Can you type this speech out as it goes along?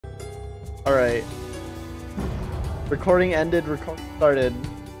Alright. Recording ended, recording started.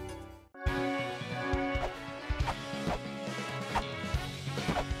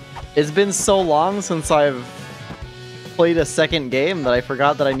 It's been so long since I've played a second game that I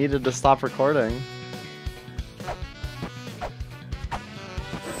forgot that I needed to stop recording.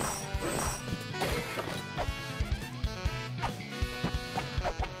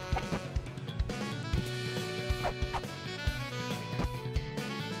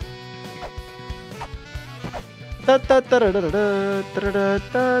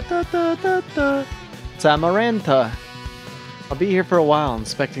 Samaranta. I'll be here for a while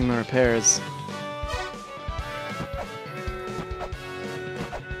inspecting the repairs.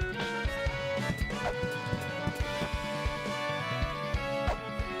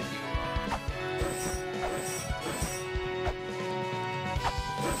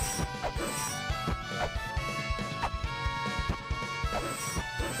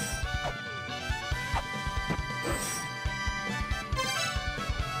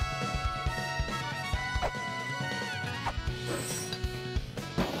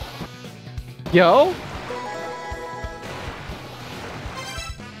 Yo?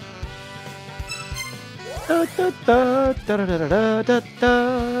 Da, da, da, da, da, da, da,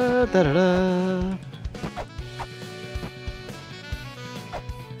 da, da, da.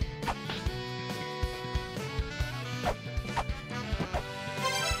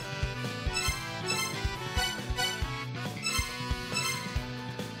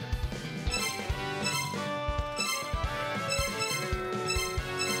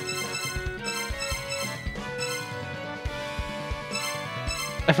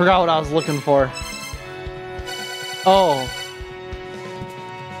 I forgot what I was looking for. Oh.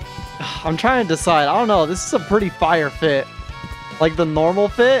 I'm trying to decide. I don't know. This is a pretty fire fit. Like the normal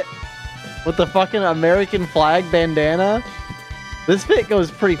fit with the fucking American flag bandana. This fit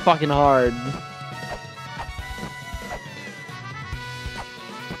goes pretty fucking hard.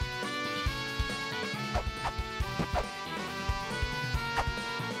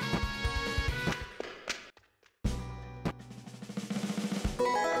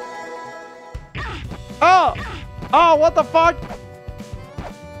 Oh! Oh, what the fuck?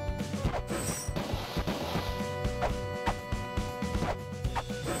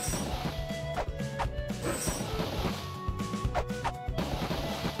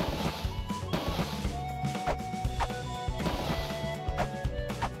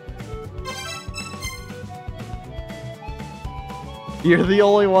 You're the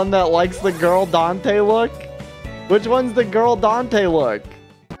only one that likes the girl Dante look? Which one's the girl Dante look?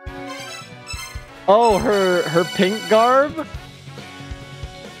 Oh, her pink garb?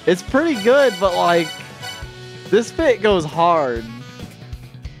 It's pretty good, but like, this fit goes hard.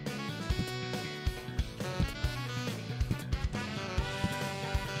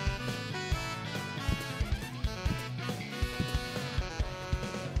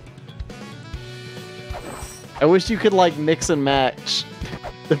 I wish you could like mix and match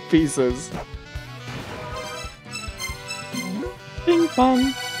the pieces. Ping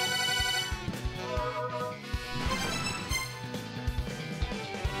pong.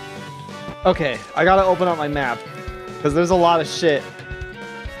 Okay, I gotta open up my map because there's a lot of shit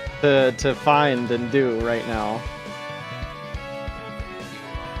to find and do right now.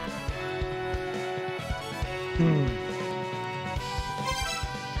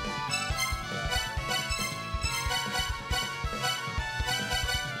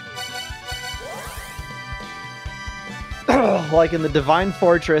 Like in the Divine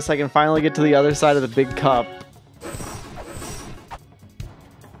Fortress, I can finally get to the other side of the big cup.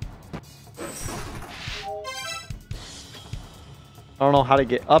 I don't know how to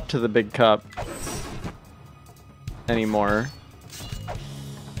get up to the big cup anymore.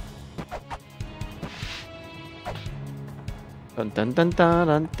 Dun dun dun dun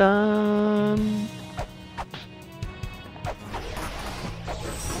dun dun.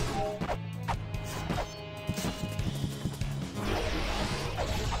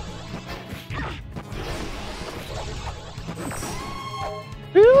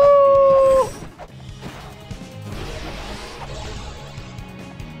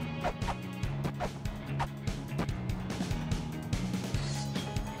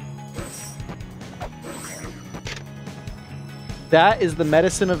 That is the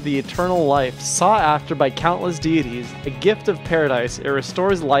medicine of the eternal life, sought after by countless deities, a gift of paradise. It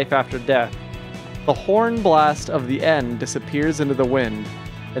restores life after death. The horn blast of the end disappears into the wind,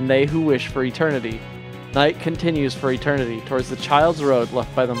 and they who wish for eternity. Night continues for eternity, towards the child's road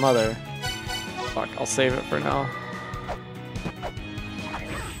left by the mother. Fuck, I'll save it for now.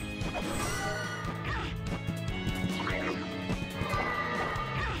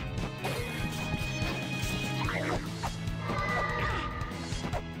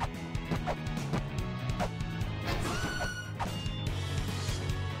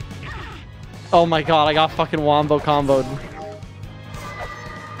 Oh my god, I got fucking wombo comboed.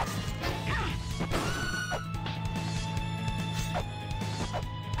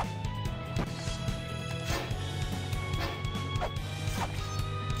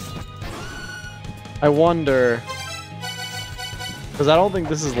 I wonder... Because I don't think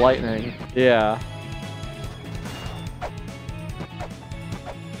this is lightning. Yeah.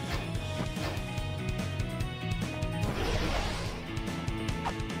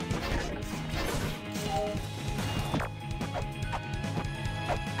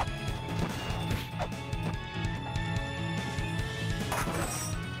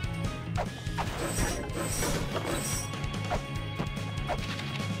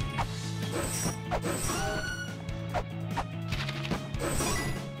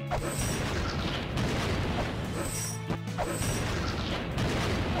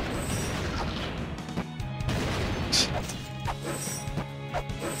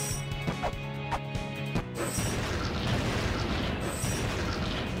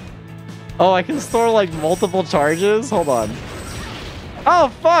 Oh, I can store like multiple charges? Hold on.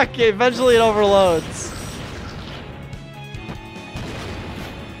 Oh fuck! Eventually it overloads.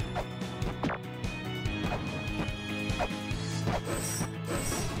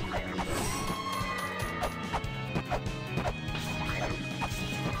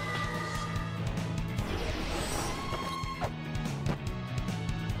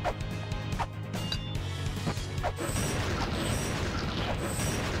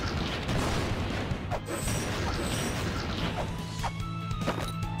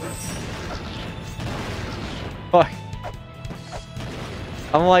 Fuck.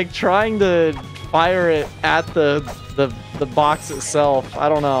 I'm like trying to fire it at the box itself. I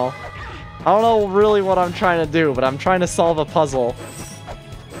don't know. I don't know really what I'm trying to do, but I'm trying to solve a puzzle.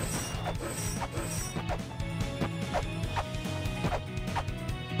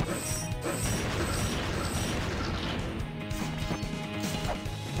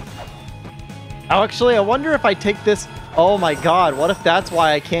 Oh, actually, I wonder if I take this... Oh my god, what if that's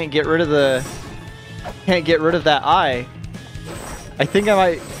why I can't get rid of the... Can't get rid of that eye. I think I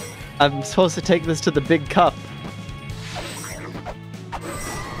might... I'm supposed to take this to the big cup.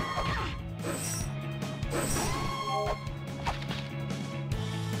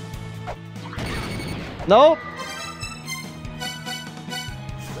 Nope.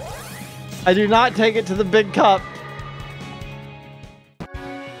 I do not take it to the big cup.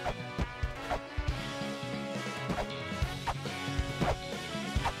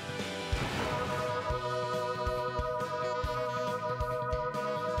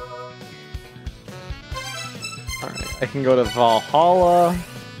 I can go to Valhalla.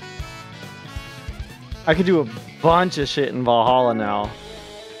 I could do a bunch of shit in Valhalla now.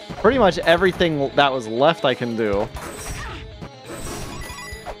 Pretty much everything that was left I can do.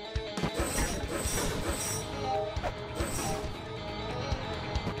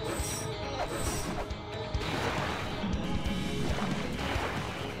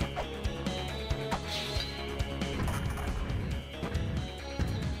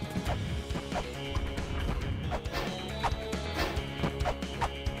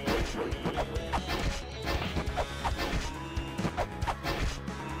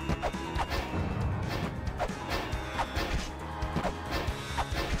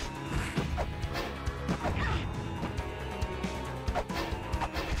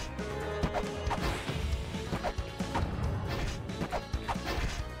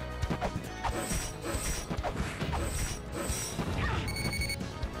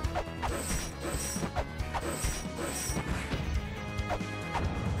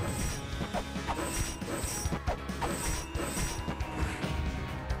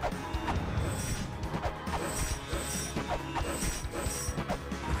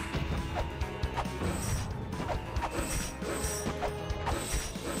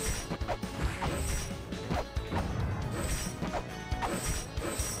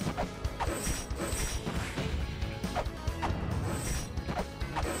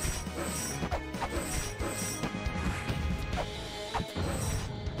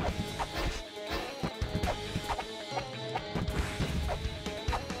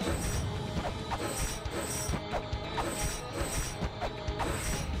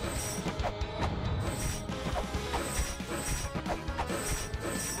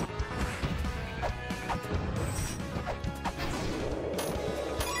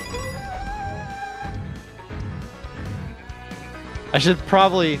 I should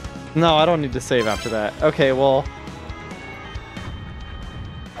probably... No, I don't need to save after that. Okay, well...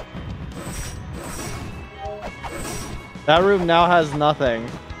 That room now has nothing.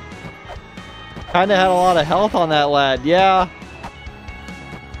 Kinda had a lot of health on that lad, yeah.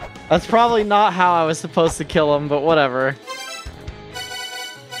 That's probably not how I was supposed to kill him, but whatever.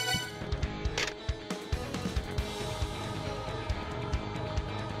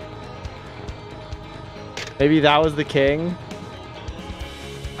 Maybe that was the king?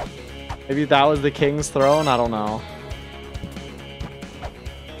 Maybe that was the king's throne? I don't know.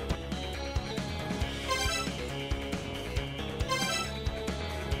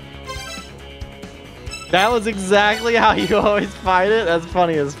 That was exactly how you always fight it? That's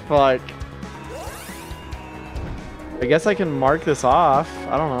funny as fuck. I guess I can mark this off.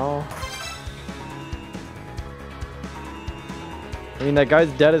 I don't know. I mean, that guy's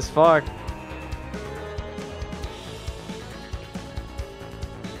dead as fuck.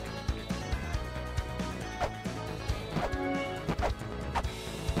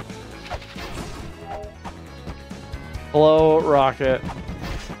 Hello, Rocket.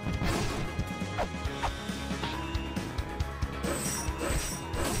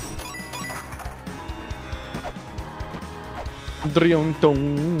 I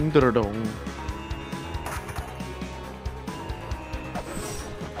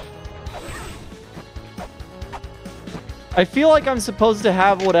feel like I'm supposed to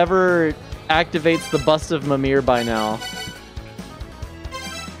have whatever activates the bust of Mimir by now.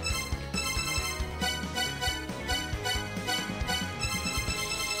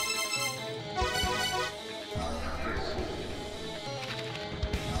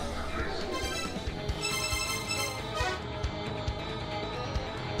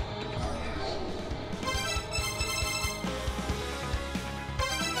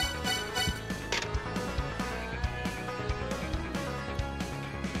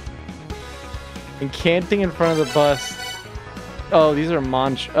 Incanting in front of the bust. Oh, these are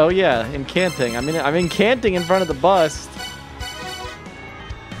Manch. Oh yeah, incanting. I mean, I'm incanting in front of the bust.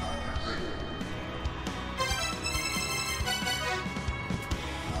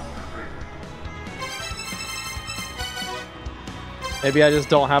 Maybe I just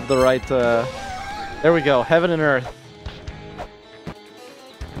don't have the right. There we go. Heaven and earth.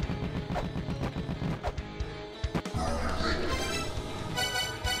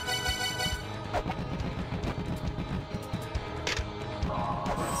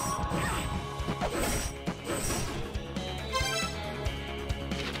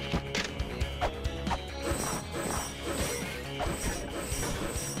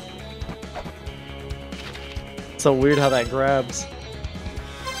 So weird how that grabs.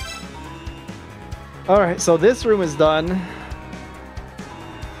 Alright, so this room is done.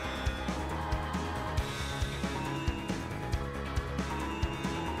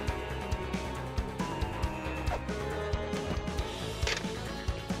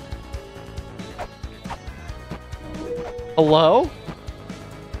 Hello?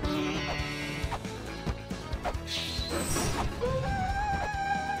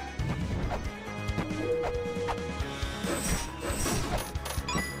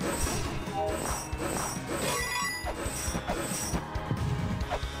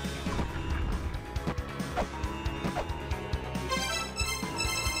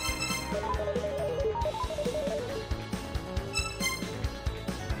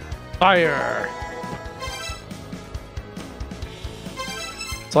 Fire!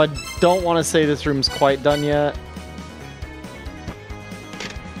 So I don't want to say this room's quite done yet.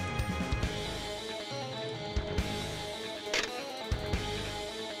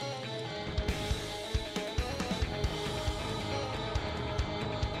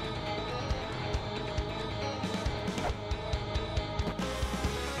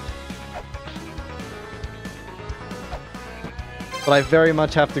 But I very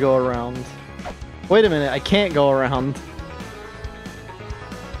much have to go around. Wait a minute, I can't go around.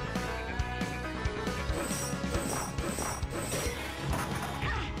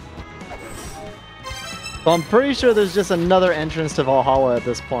 So I'm pretty sure there's just another entrance to Valhalla at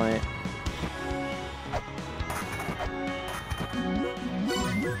this point.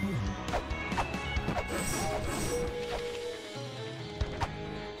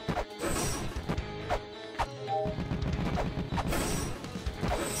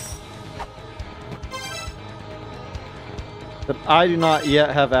 That I do not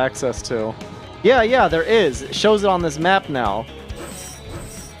yet have access to. Yeah, there is. It shows it on this map now.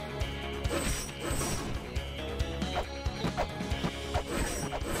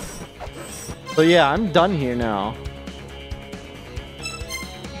 So yeah, I'm done here now.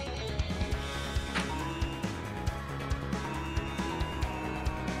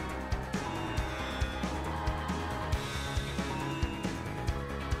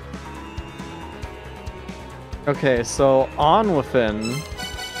 Okay, so on within.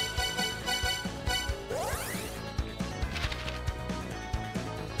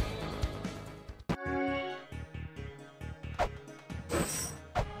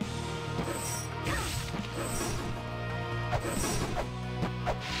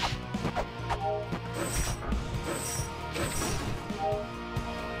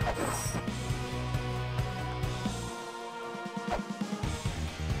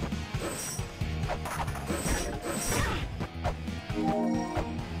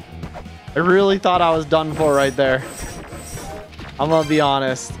 I really thought I was done for right there. I'm gonna be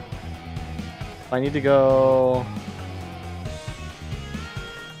honest. I need to go...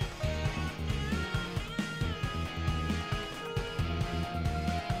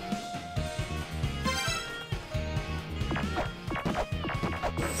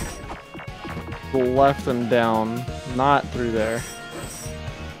 left and down, not through there.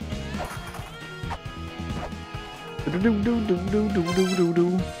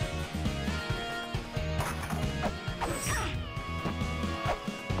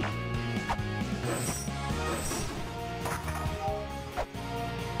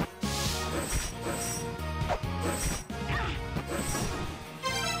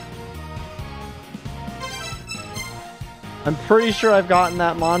 I'm pretty sure I've gotten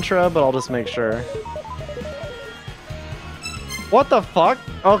that mantra, but I'll just make sure. What the fuck?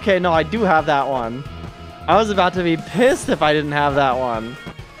 Okay, no, I do have that one. I was about to be pissed if I didn't have that one.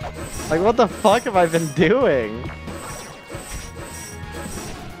 Like, what the fuck have I been doing?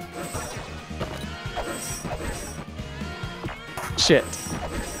 Shit.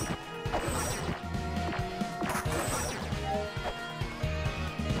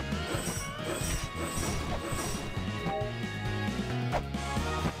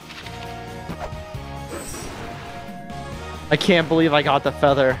 I can't believe I got the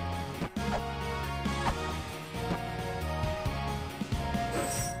feather.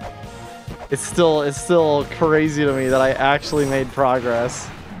 It's still crazy to me that I actually made progress.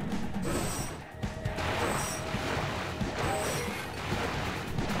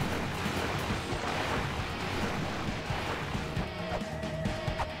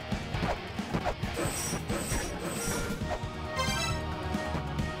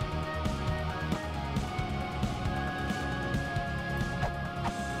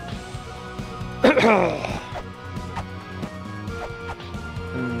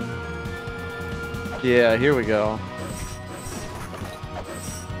 Yeah, here we go.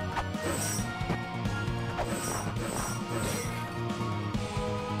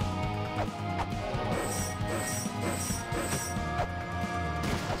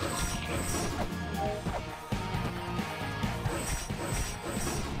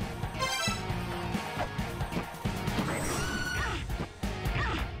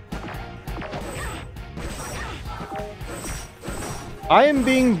 I am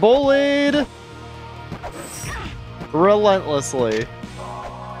being bullied relentlessly.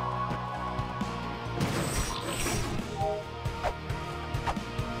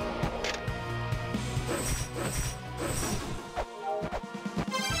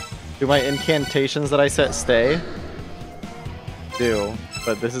 Do my incantations that I set stay? Do,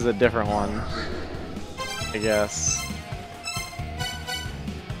 but this is a different one, I guess.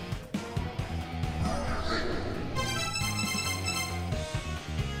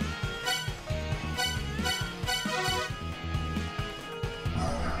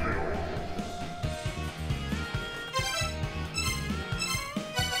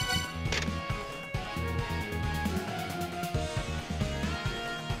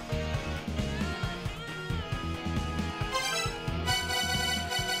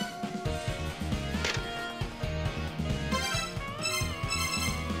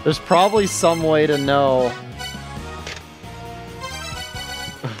 There's probably some way to know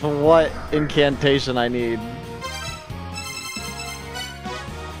what incantation I need.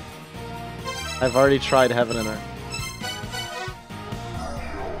 I've already tried Heaven and Earth.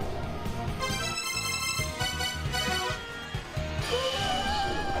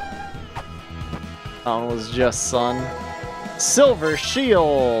 That one was just Sun. Silver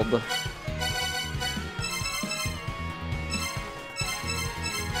Shield!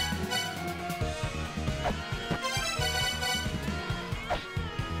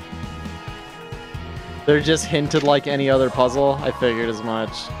 They're just hinted like any other puzzle. I figured as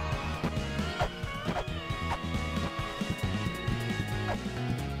much.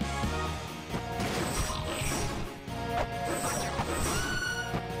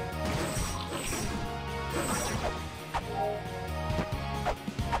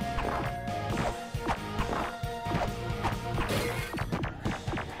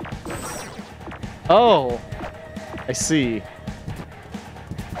 Oh, I see.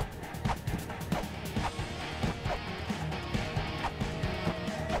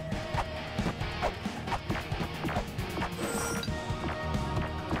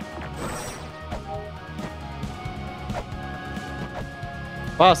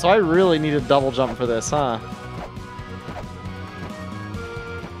 Wow, so I really need a double jump for this, huh?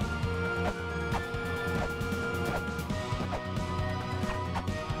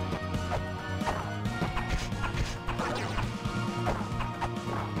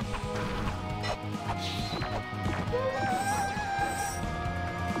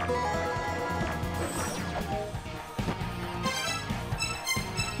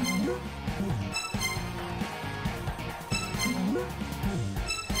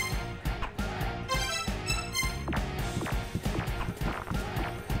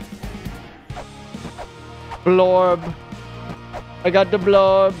 Blorb. I got the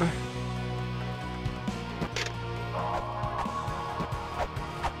blorb.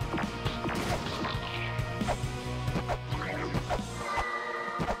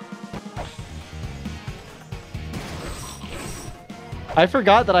 I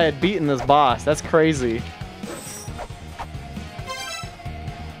forgot that I had beaten this boss. That's crazy.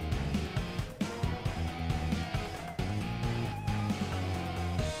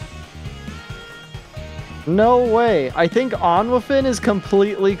 No way. I think Onwafin is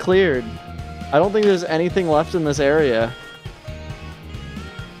completely cleared. I don't think there's anything left in this area.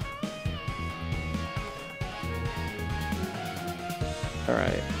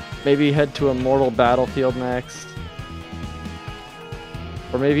 Alright. Maybe head to Immortal Battlefield next.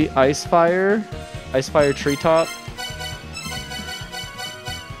 Or maybe Icefire? Icefire Treetop?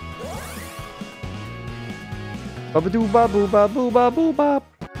 Ba-ba-doo ba-boo ba-boo ba-boo bop.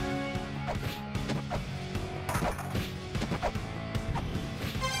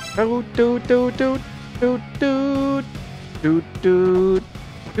 Doot doot doot doot doot doot doot doot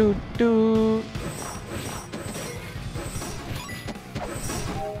doot doot.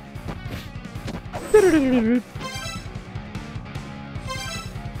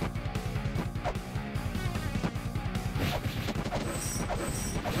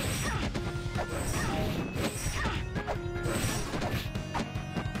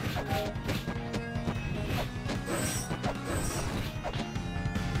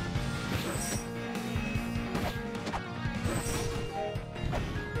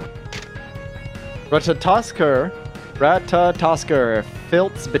 Ratatoskr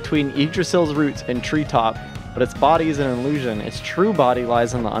filts between Yggdrasil's roots and Treetop, but its body is an illusion. Its true body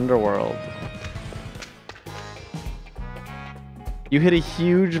lies in the underworld. You hit a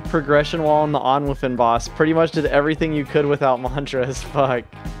huge progression wall on the Onwafin boss. Pretty much did everything you could without mantras. Fuck.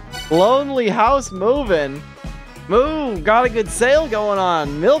 Lonely house moving. Move. Got a good sale going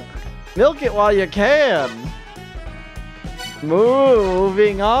on. Milk it while you can.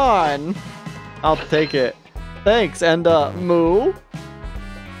 Moving on. I'll take it. Thanks, and moo?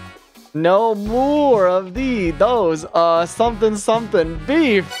 No more of those something something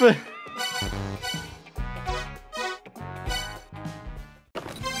beef.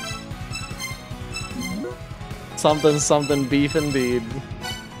 Something something beef indeed.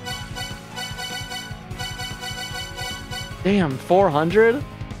 Damn, 400?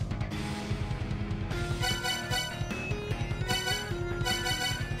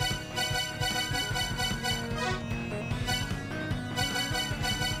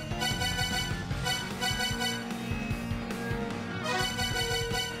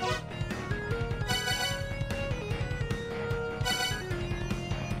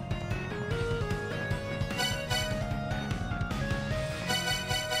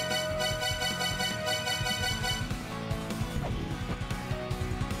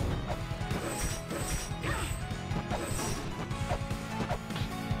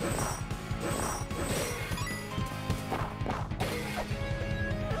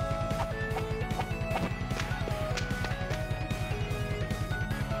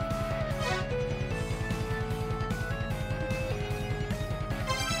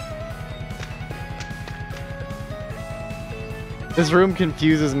 This room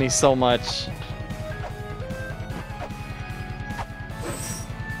confuses me so much.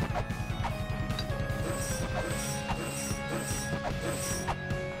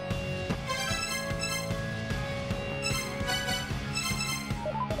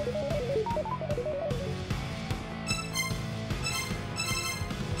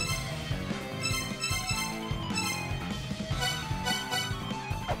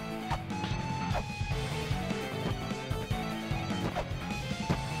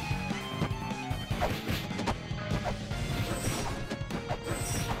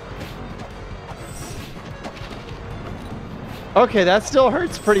 Okay, that still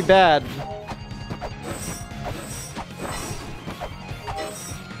hurts pretty bad.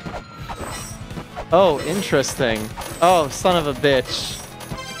 Oh, interesting. Oh, son of a bitch.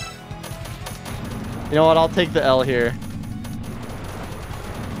 You know what? I'll take the L here.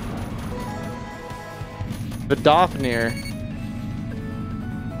 Vidofnir.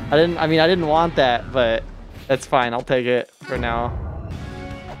 I didn't want that, but that's fine. I'll take it for now.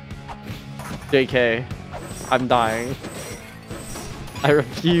 JK. I'm dying. I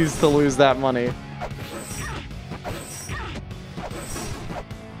refuse to lose that money.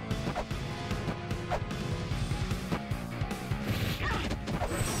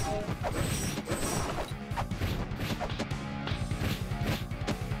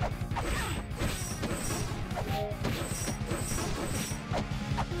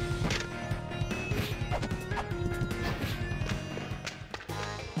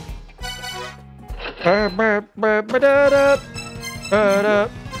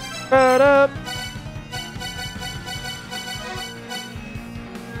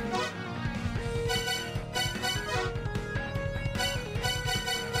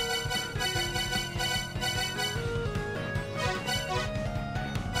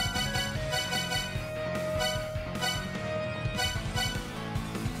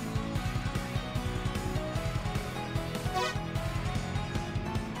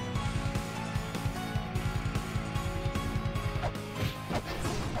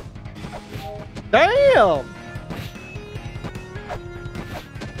 Damn!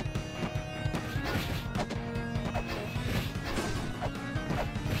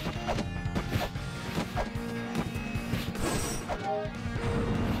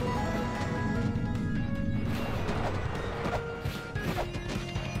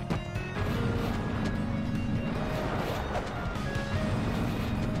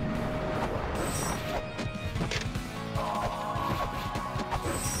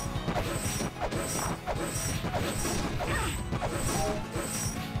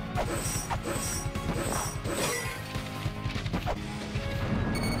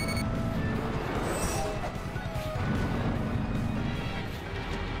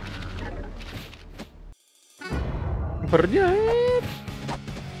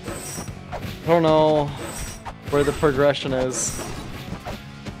 I don't know where the progression is.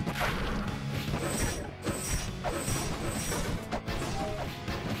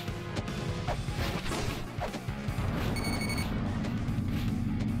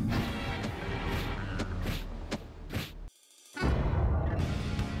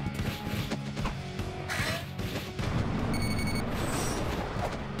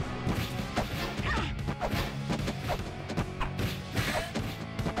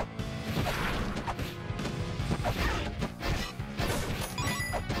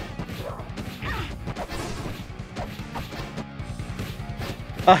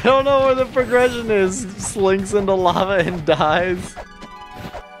 I don't know where the progression is. Slinks into lava and dies.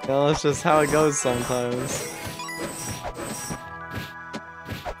 Well, that's just how it goes sometimes.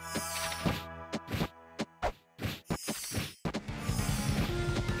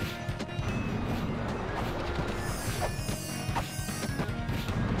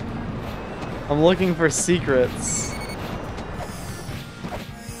 I'm looking for secrets.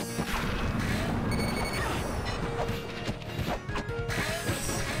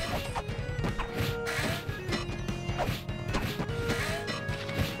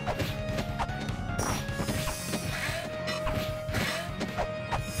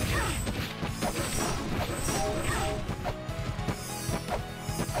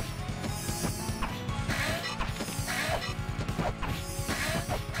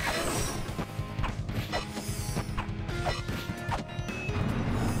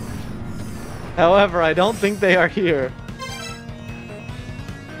 However, I don't think they are here.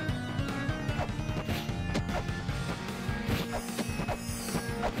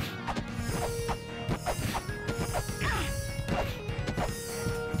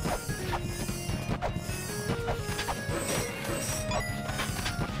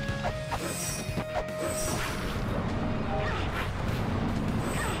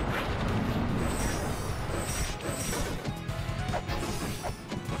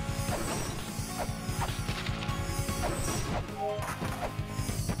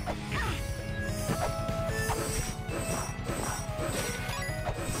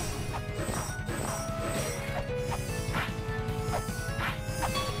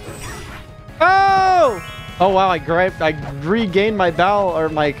 Oh wow, I regained my or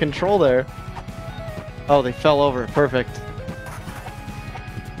my control there. Oh, they fell over. Perfect.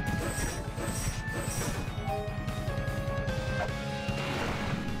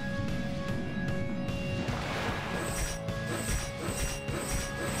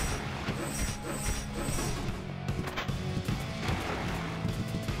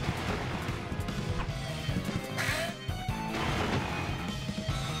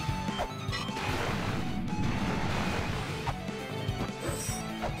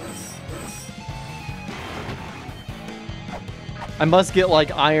 I must get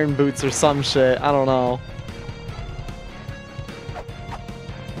like iron boots or some shit. I don't know.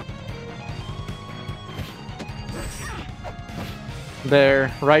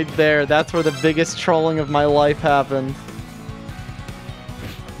 There, right there. That's where the biggest trolling of my life happened.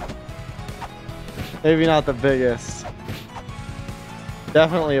 Maybe not the biggest.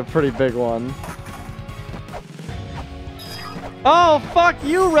 Definitely a pretty big one. Oh, fuck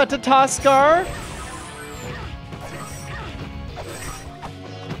you, Retataskar!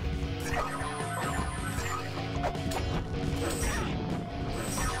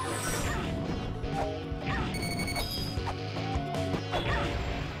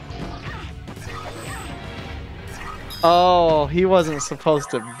 Oh, he wasn't supposed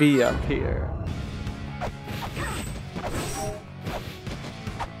to be up here.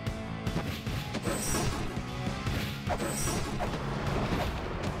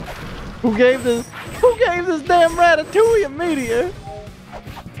 Who gave this damn Ratatouille a meteor?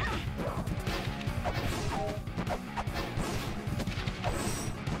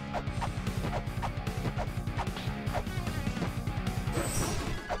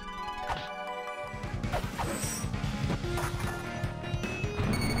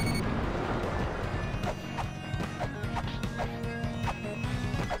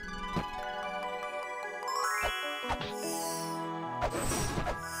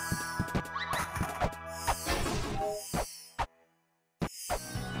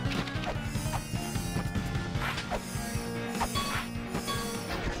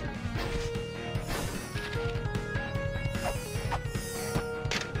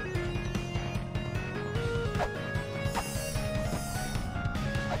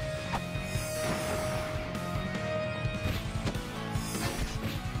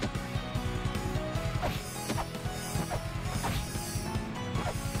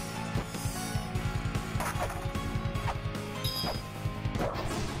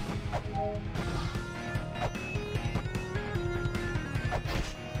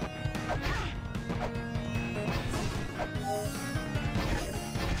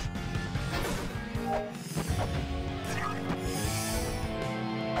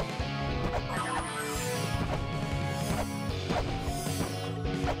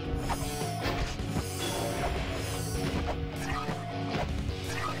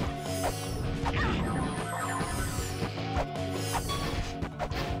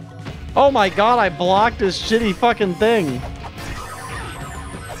 Oh my god, I blocked this shitty fucking thing.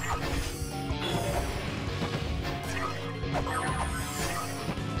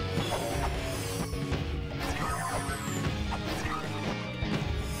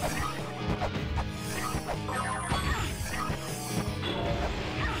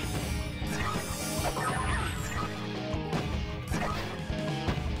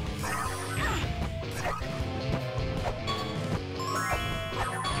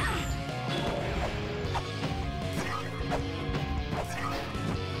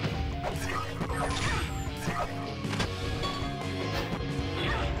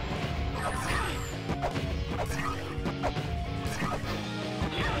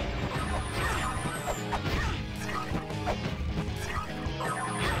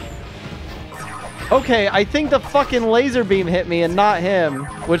 Okay, I think the fucking laser beam hit me and not him,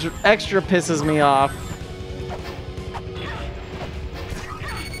 which extra pisses me off.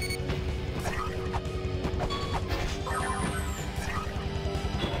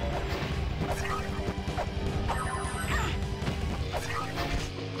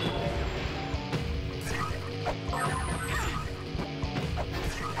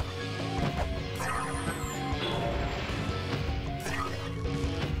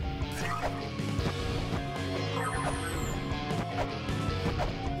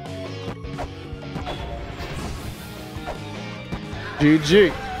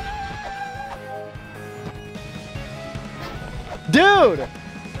 GG. Dude!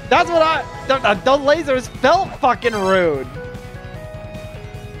 That's what the lasers felt fucking rude.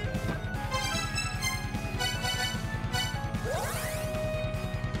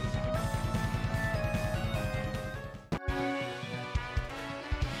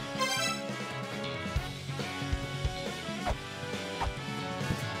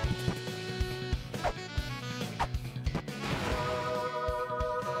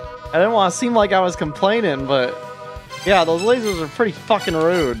 I didn't want to seem like I was complaining, but yeah, those lasers are pretty fucking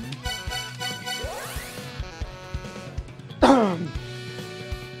rude. Dun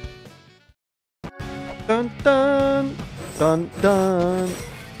dun dun dun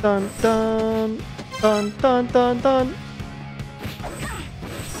dun dun dun dun dun dun.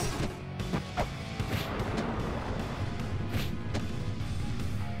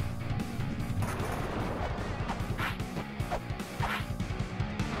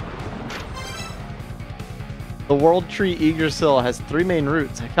 The World Tree Yggdrasil has 3 main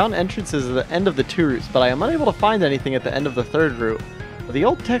routes. I found entrances at the end of the 2 routes, but I am unable to find anything at the end of the 3rd route. Are the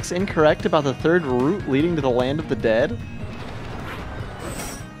old texts incorrect about the 3rd route leading to the land of the dead?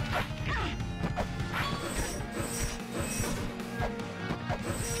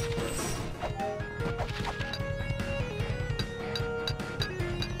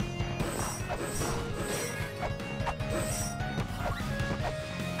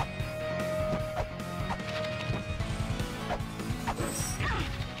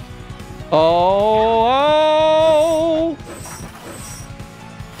 Oh!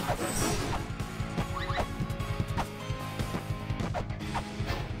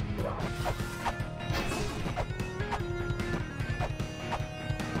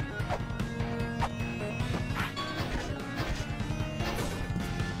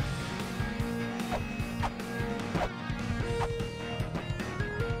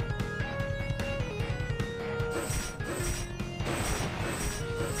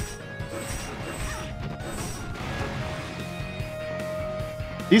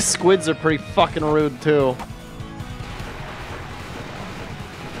 These squids are pretty fucking rude, too.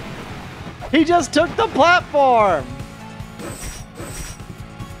 He just took the platform!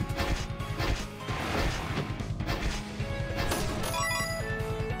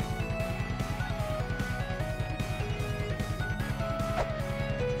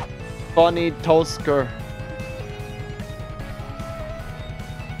 Funny Tosker.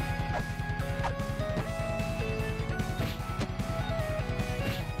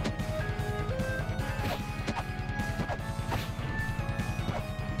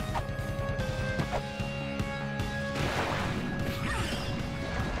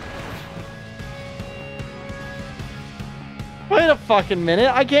 Wait a fucking minute,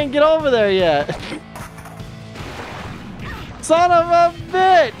 I can't get over there yet. Son of a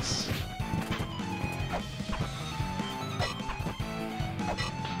bitch!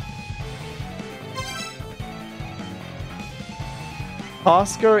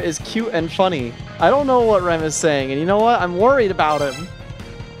 Oscar is cute and funny. I don't know what Rem is saying, and you know what? I'm worried about him.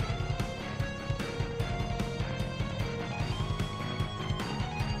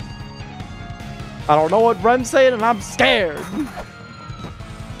 I don't know what Rem's saying, and I'm scared.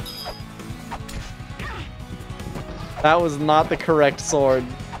 That was not the correct sword.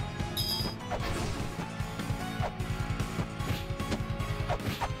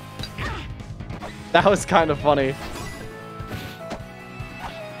 That was kind of funny.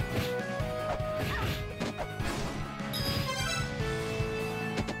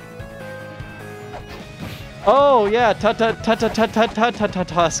 Oh yeah, Tusker.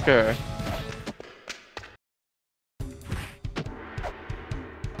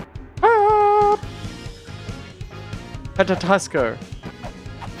 Tusker.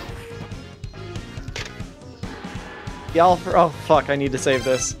 Y'all for oh fuck, I need to save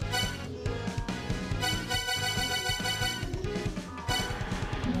this.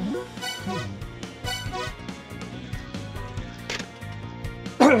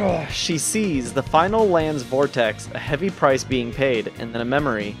 She sees the final land's vortex, a heavy price being paid, and then a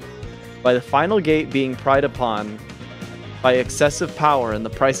memory. By the final gate being pried upon by excessive power and the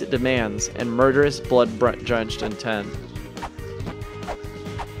price it demands, and murderous, blood-drenched intent.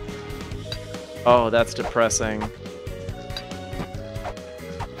 Oh, that's depressing.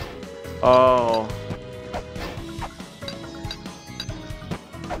 Oh.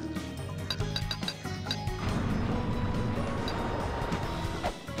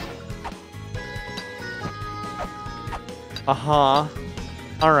 Uh-huh.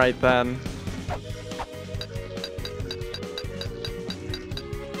 Alright then.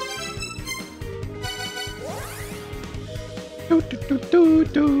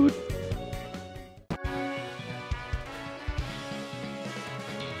 Doot.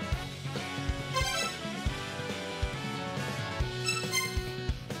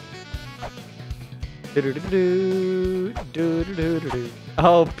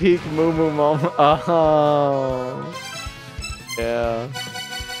 Oh, peak moo moo mom. Oh. Yeah.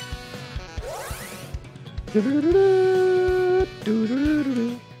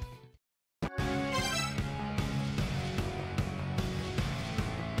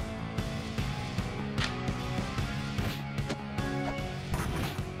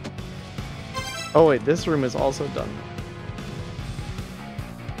 Oh wait, this room is also done.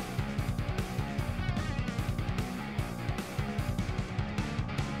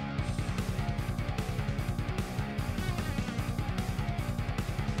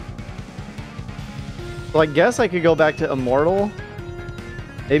 So I guess I could go back to Immortal.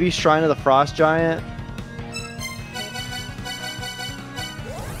 Maybe Shrine of the Frost Giant.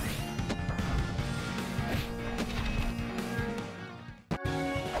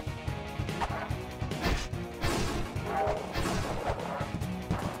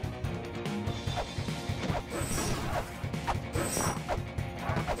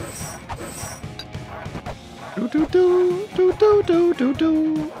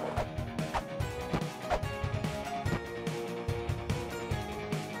 Do.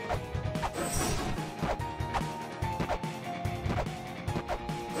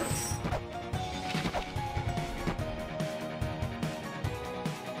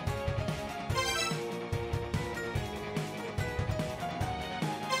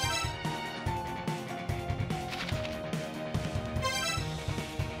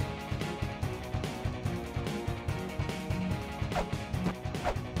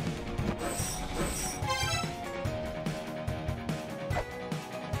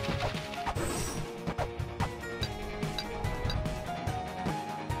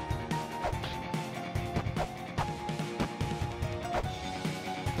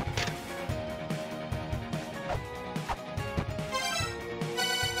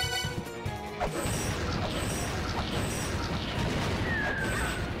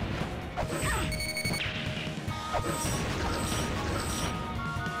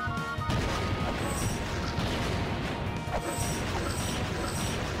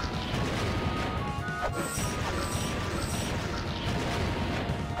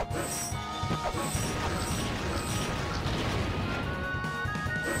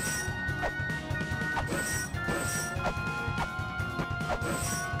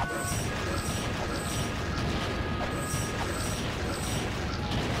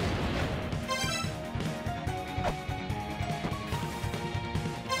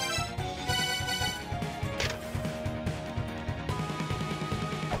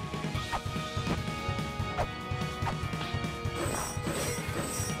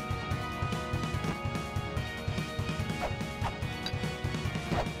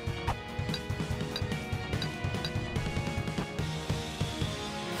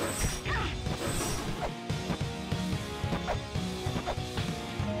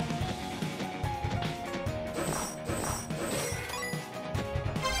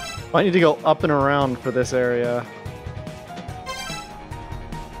 I need to go up and around for this area.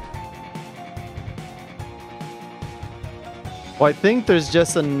 Well, I think there's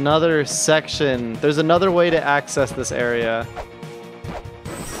just another section. There's another way to access this area.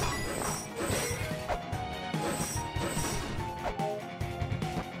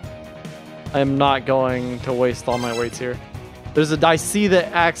 I am not going to waste all my weights here. I see the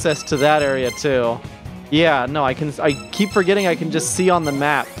access to that area too. Yeah, no, I keep forgetting I can just see on the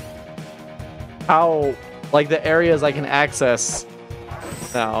map how, like, the areas I can access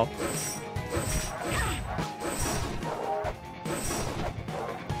now.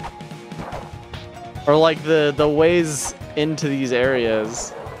 Or like the ways into these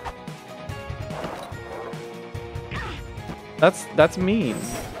areas. That's mean.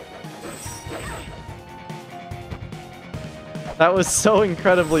 That was so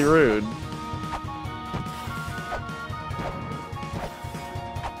incredibly rude.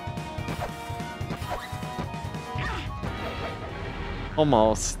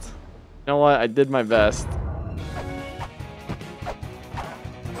 Almost. You know what? I did my best.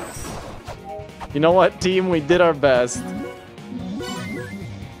 You know what, team? We did our best.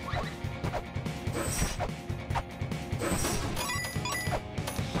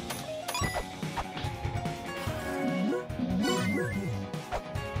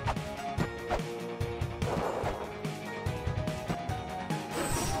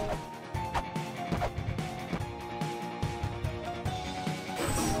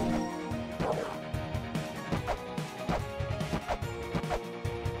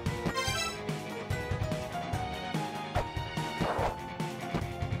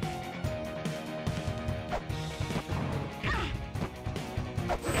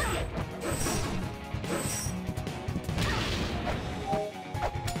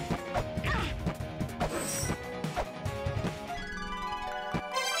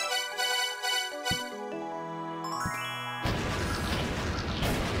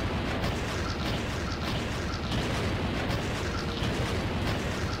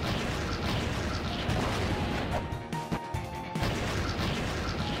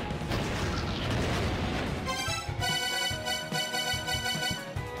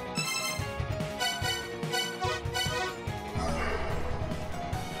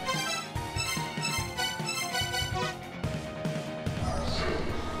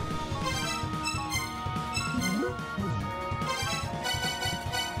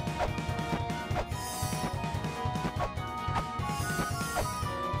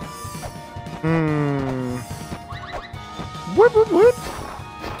 Whoop, whoop, whoop.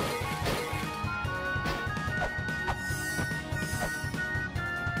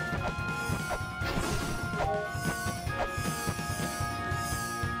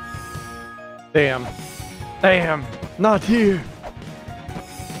 Damn. Damn. Not here.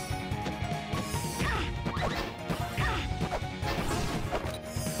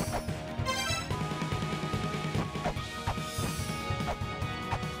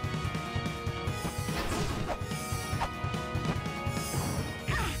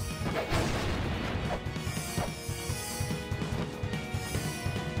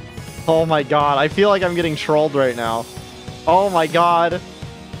 Oh my god, I feel like I'm getting trolled right now. Oh my god.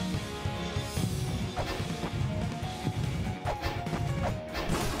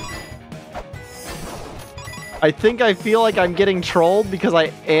 I think I feel like I'm getting trolled because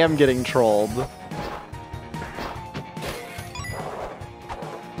I am getting trolled.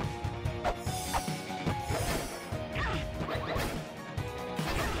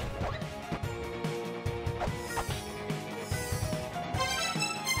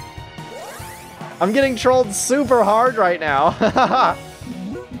 I'm getting trolled super hard right now.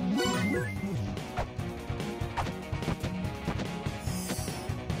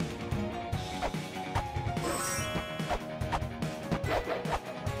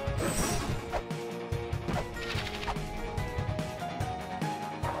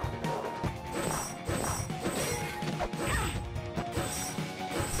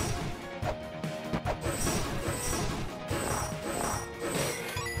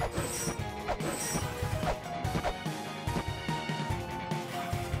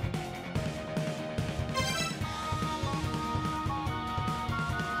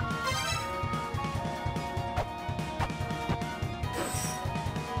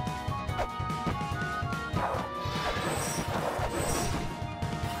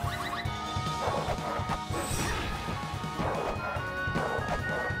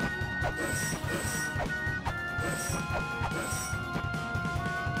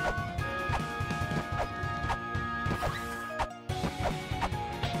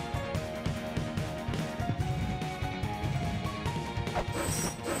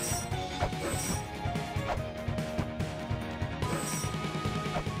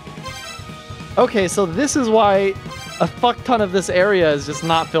 Okay, so this is why a fuck ton of this area is just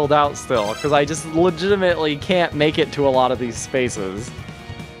not filled out still, because I just legitimately can't make it to a lot of these spaces.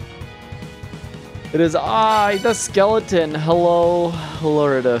 It is I, the skeleton. Hello,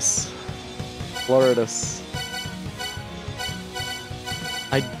 Loridus. Loridus.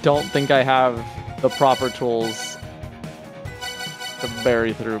 I don't think I have the proper tools to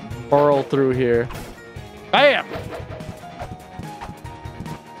burrow through here. Bam!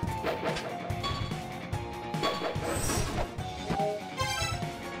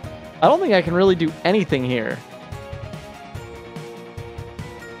 I don't think I can really do anything here.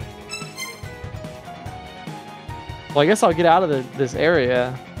 Well, I guess I'll get out of this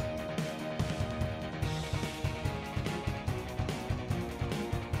area.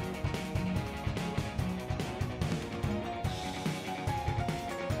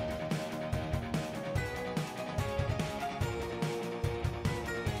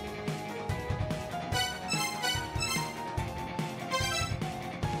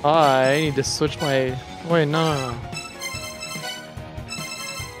 I need to switch my... Wait, no.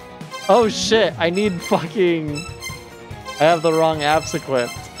 Oh shit, I need fucking... I have the wrong apps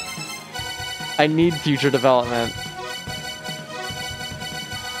equipped. I need future development.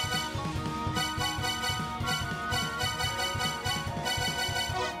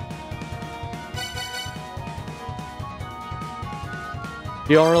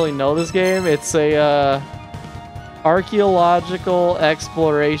 You don't really know this game? It's a archaeological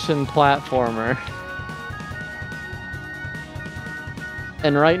exploration platformer.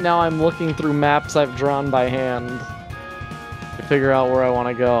 And right now I'm looking through maps I've drawn by hand to figure out where I want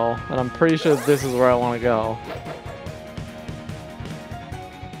to go. And I'm pretty sure this is where I want to go.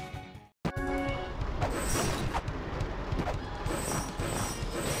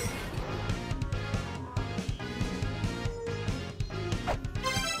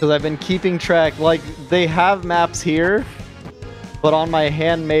 Because I've been keeping track, like, they have maps here, but on my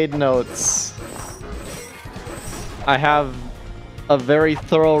handmade notes, I have a very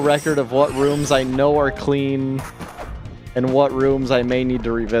thorough record of what rooms I know are clean and what rooms I may need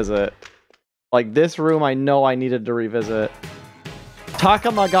to revisit. Like, this room I know I needed to revisit.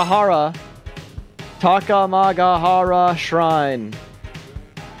 Takamagahara Shrine.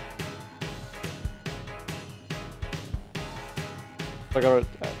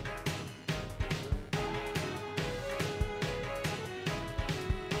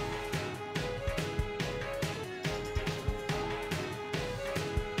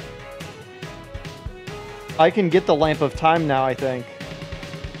 I can get the Lamp of Time now, I think.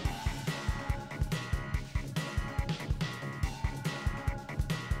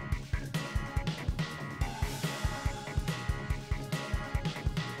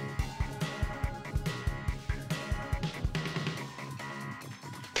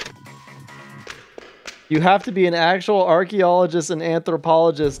 You have to be an actual archaeologist and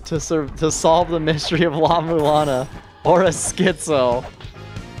anthropologist to solve the mystery of La-Mulana, or a schizo.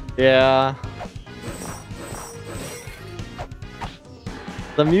 Yeah.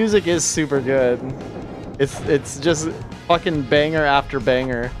 The music is super good. It's just fucking banger after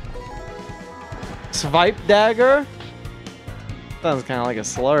banger. Swipe dagger? Sounds kind of like a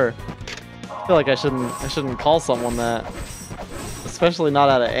slur. I feel like I shouldn't call someone that, especially not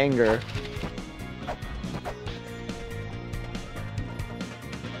out of anger.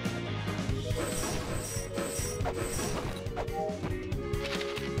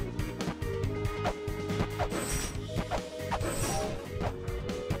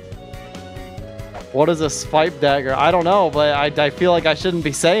 What is a swipe dagger? I don't know, but I feel like I shouldn't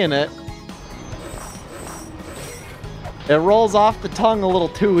be saying it. It rolls off the tongue a little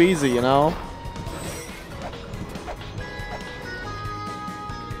too easy, you know?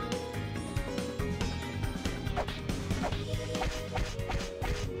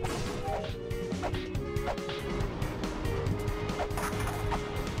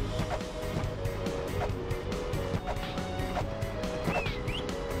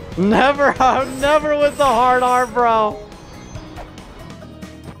 Never, never with the hard R, bro.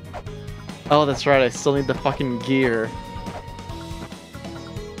 Oh, that's right. I still need the fucking gear.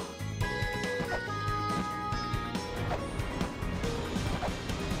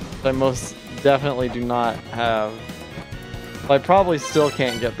 I most definitely do not have. I probably still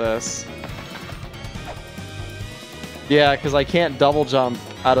can't get this. Yeah, because I can't double jump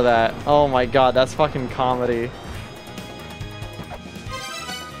out of that. Oh my god, that's fucking comedy.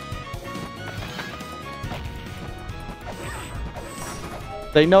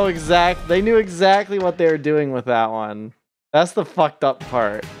 They knew exactly what they were doing with that one. That's the fucked up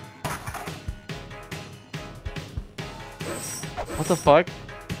part. What the fuck?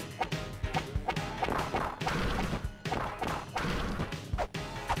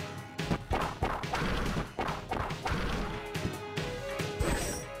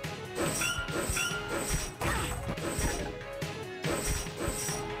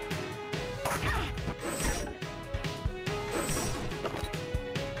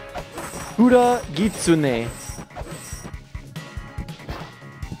 Huda Gitsune.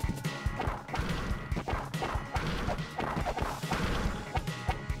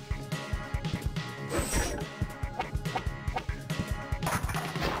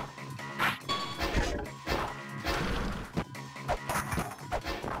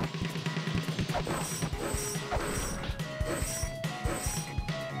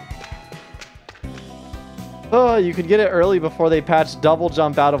 Oh, you could get it early before they patched double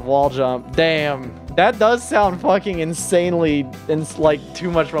jump out of wall jump. Damn. That does sound fucking insanely, like, too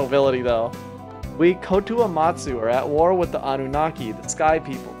much mobility, though. We, Kotu Amatsu, are at war with the Anunnaki, the Sky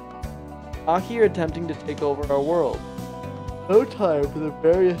People. Anunnaki are attempting to take over our world. No time for the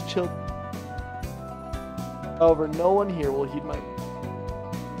various children. However, no one here will heed my...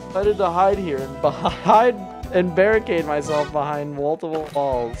 I decided to hide here and barricade myself behind multiple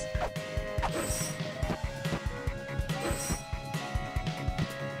walls.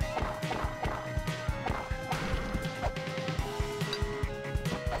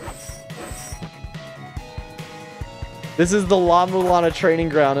 This is the La-Mulana training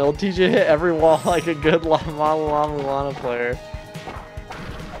ground. It'll teach you to hit every wall like a good La-Mulana player.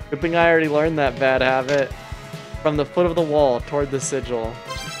 Good thing I already learned that bad habit. From the foot of the wall toward the sigil.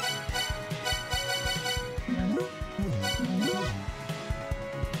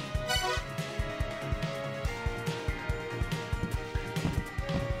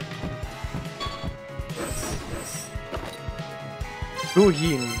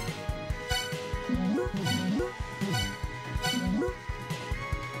 Buhin.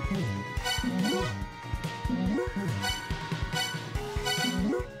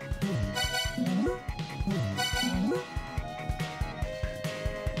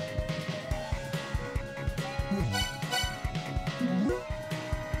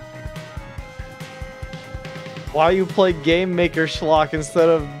 Why you play Game Maker Schlock instead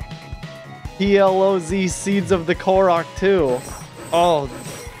of PLOZ Seeds of the Korok 2? Oh,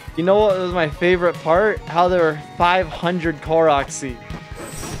 you know what was my favorite part? How there were 500 Korok seeds.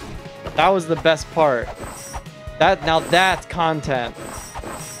 That was the best part. Now that's content.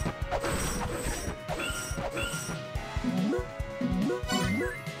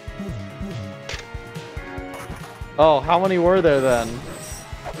 Oh, how many were there then?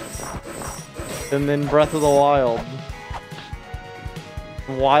 And then Breath of the Wild.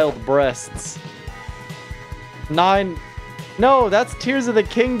 Wild breasts. 9. No, that's Tears of the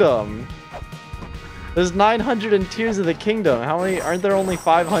Kingdom. There's 900 in Tears of the Kingdom. How many? Aren't there only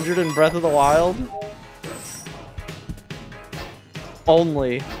 500 in Breath of the Wild?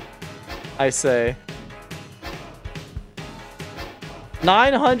 Only, I say.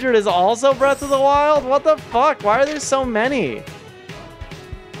 900 is also Breath of the Wild? What the fuck? Why are there so many?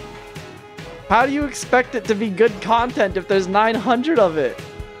 How do you expect it to be good content if there's 900 of it?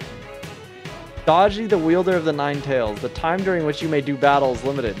 Daji, the wielder of the 9 tails. The time during which you may do battle is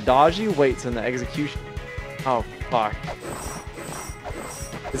limited. Daji waits in the execution. Oh, fuck.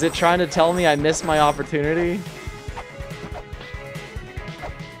 Is it trying to tell me I missed my opportunity?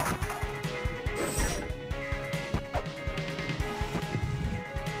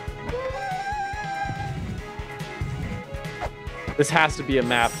 This has to be a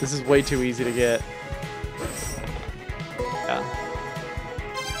map. This is way too easy to get. Yeah.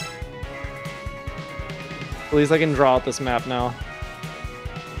 At least I can draw out this map now.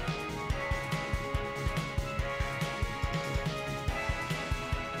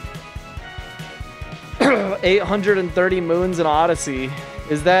 $830 moons in Odyssey.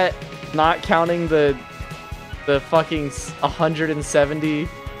 Is that not counting the fucking 170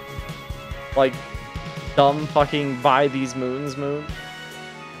 like dumb fucking buy these moons moon?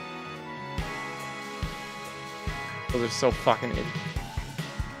 Those are so fucking idiots.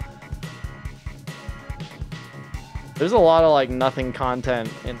 There's a lot of like nothing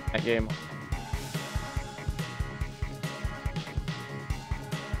content in that game.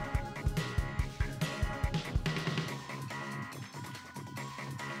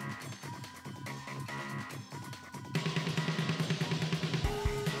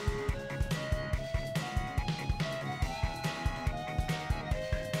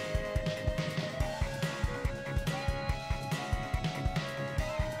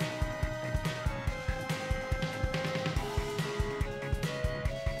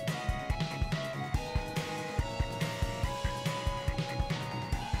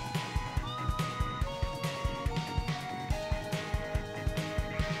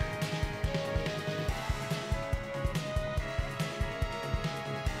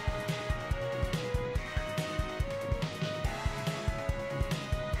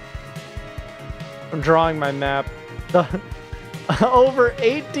 I'm drawing my map. Over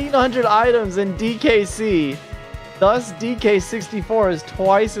 1,800 items in DKC. Thus, DK64 is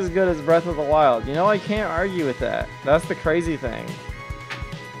twice as good as Breath of the Wild. You know, I can't argue with that. That's the crazy thing.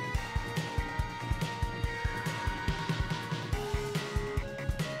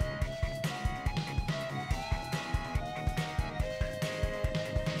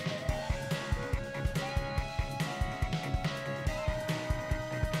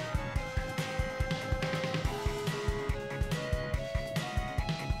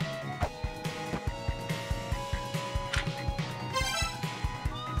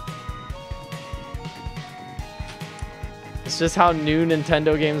 It's just how new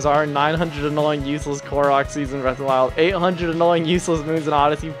Nintendo games are. 900 annoying useless Korok seeds in Breath of the Wild, 800 annoying useless moves in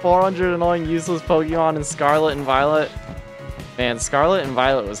Odyssey, 400 annoying useless Pokemon in Scarlet and Violet. Man, Scarlet and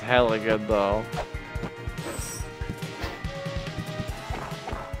Violet was hella good though.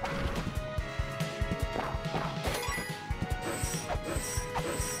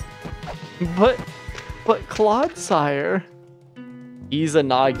 But Clodsire.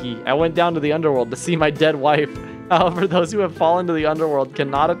 Izanagi. I went down to the underworld to see my dead wife. However, those who have fallen to the underworld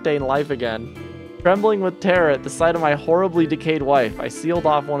cannot obtain life again. Trembling with terror at the sight of my horribly decayed wife, I sealed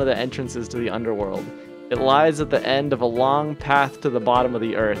off one of the entrances to the underworld. It lies at the end of a long path to the bottom of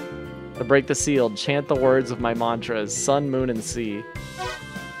the earth. To break the seal, chant the words of my mantras, sun, moon, and sea.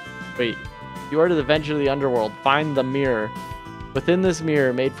 Wait. If you are to venture to the underworld, find the mirror. Within this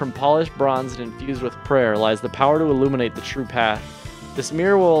mirror, made from polished bronze and infused with prayer, lies the power to illuminate the true path. This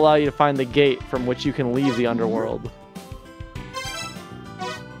mirror will allow you to find the gate from which you can leave the underworld.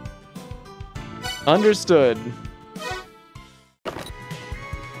 Understood.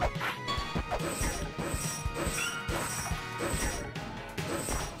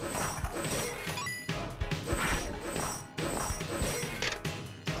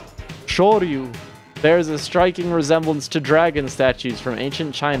 Shoryu. There's a striking resemblance to dragon statues from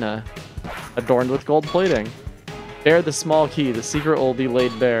ancient China, adorned with gold plating. Bear the small key, the secret will be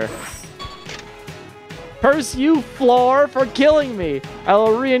laid bare. Curse you, Floor, for killing me! I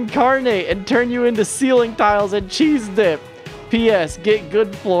will reincarnate and turn you into ceiling tiles and cheese dip. P.S. Get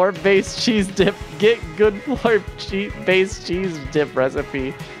good floor base cheese dip. Get good floor base cheese dip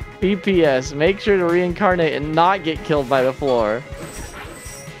recipe. P.P.S. Make sure to reincarnate and not get killed by the floor.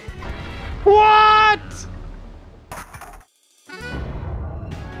 What?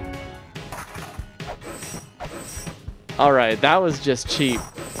 Alright, that was just cheap.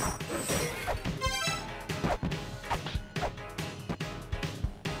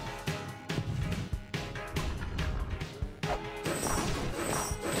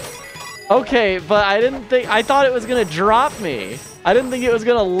 Okay, but I thought it was gonna drop me. I didn't think it was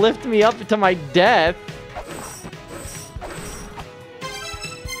gonna lift me up to my death.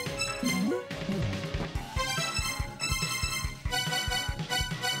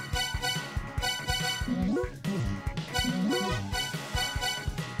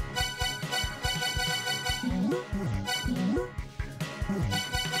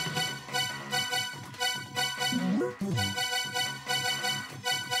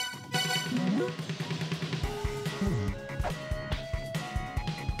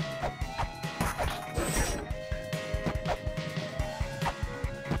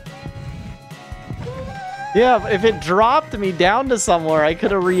 Yeah, but if it dropped me down to somewhere, I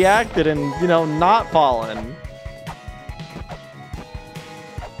could have reacted and, you know, not fallen.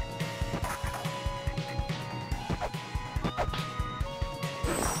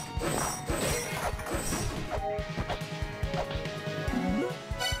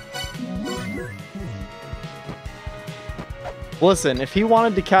 Listen, if he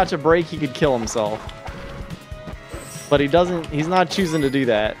wanted to catch a break, he could kill himself. But he doesn't, he's not choosing to do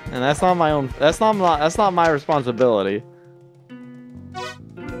that. And that's not my own, that's not my responsibility.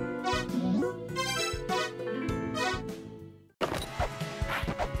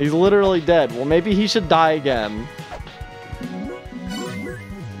 He's literally dead. Well, maybe he should die again.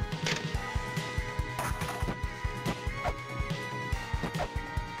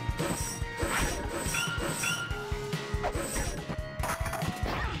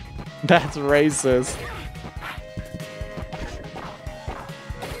 That's racist.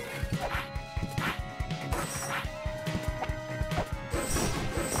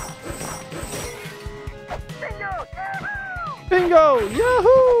 Bingo!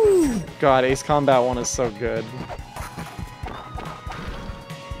 Yahoo! God, Ace Combat 1 is so good.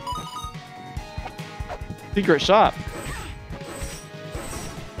 Secret shop.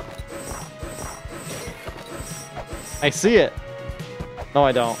 I see it. No,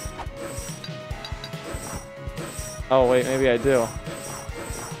 I don't. Oh, wait, maybe I do.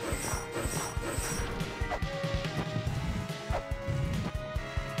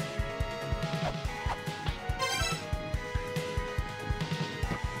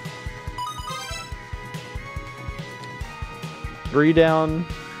 3 down.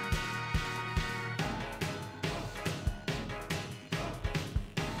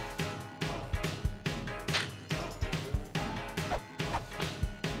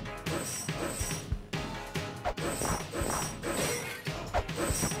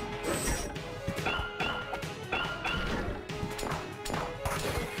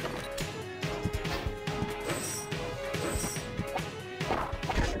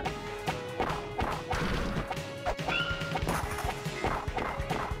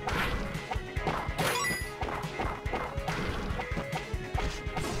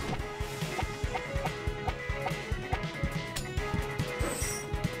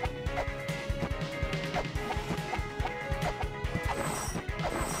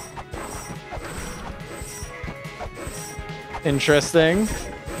 Interesting.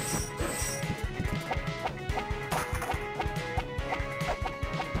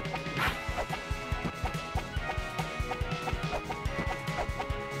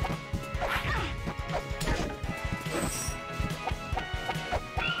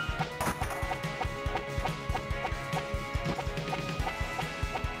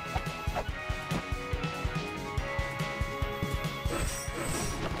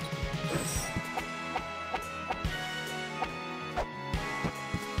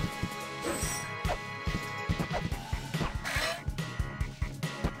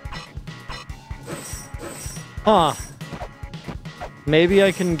 Huh. Maybe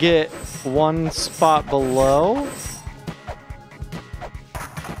I can get one spot below?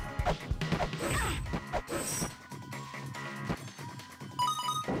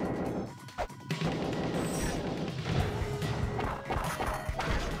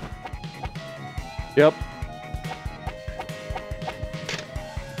 Yep.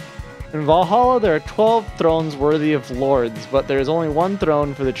 In Valhalla, there are 12 thrones worthy of lords, but there is only one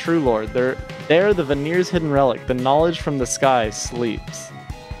throne for the true lord. There, the Veneer's hidden relic, the knowledge from the sky, sleeps.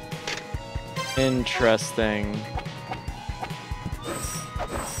 Interesting.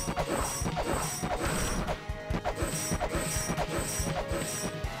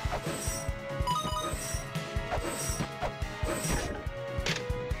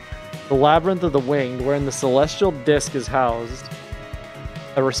 The Labyrinth of the Winged, wherein the celestial disc is housed.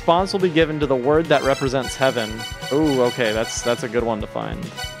 A response will be given to the word that represents heaven. Ooh, okay, that's a good one to find.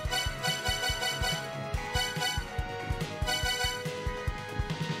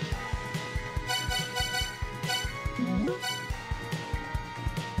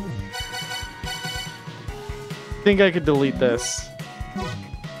 I think I could delete this.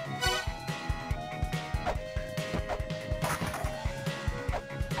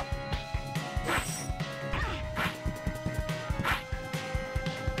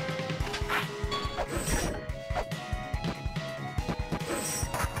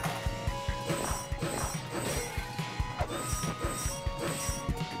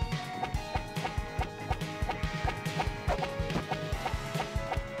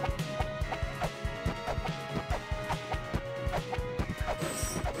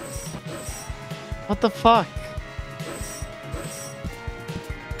 What the fuck?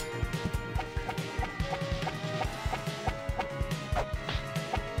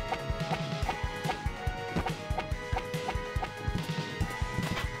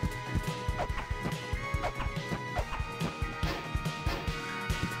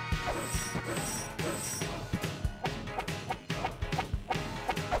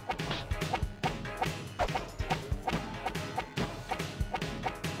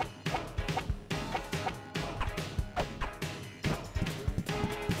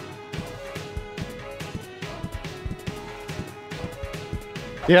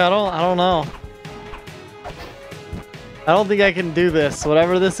 Yeah, I don't know. I don't think I can do this.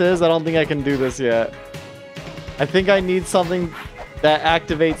 Whatever this is, I don't think I can do this yet. I think I need something that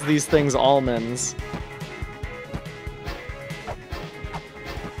activates these things almonds.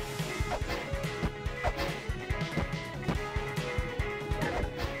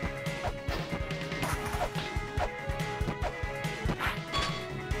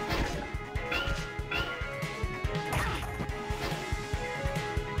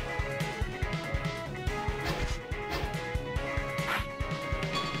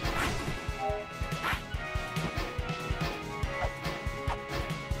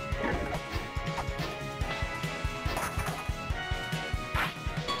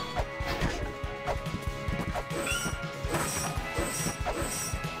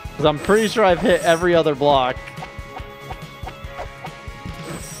 I'm pretty sure I've hit every other block.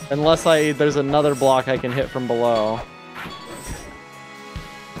 Unless there's another block I can hit from below.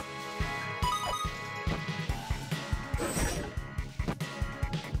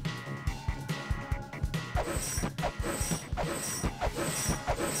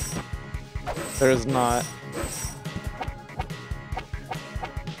 There is not.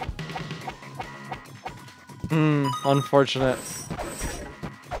 Unfortunate.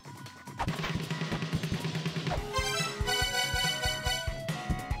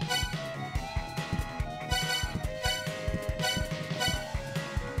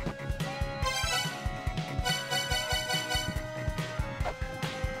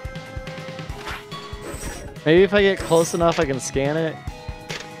 Maybe if I get close enough, I can scan it.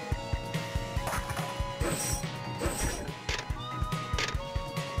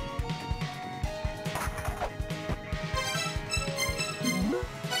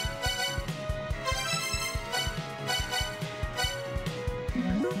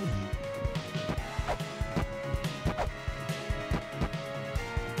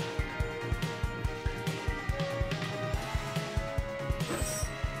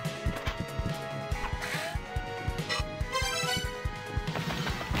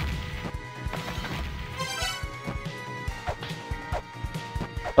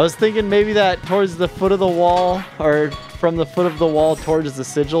 I was thinking maybe that towards the foot of the wall, or from the foot of the wall towards the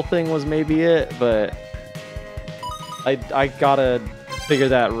sigil thing was maybe it, but I gotta figure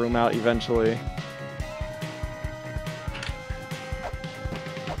that room out eventually.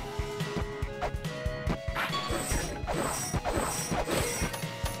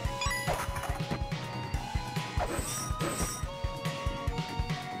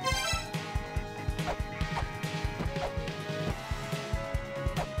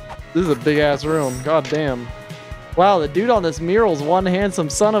 This is a big ass room. God damn. Wow, the dude on this mural's one handsome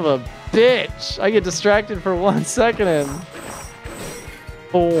son of a bitch. I get distracted for 1 second and...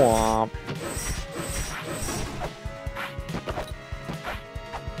 Womp.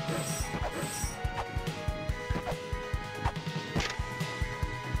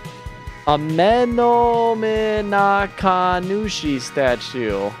 A Menominakanushi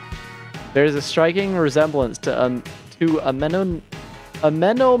statue. There's a striking resemblance to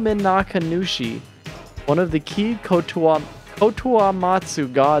Menominakanushi, one of the key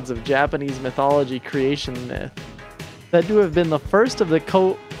Kotoamatsu gods of Japanese mythology creation myth, said to have been the first of the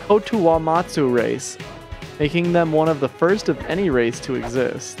Kotoamatsu race, making them one of the first of any race to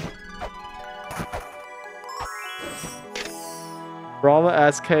exist. Brahma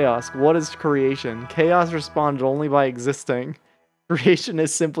asks Chaos, what is creation? Chaos responded only by existing. Creation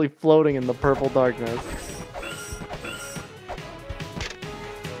is simply floating in the purple darkness.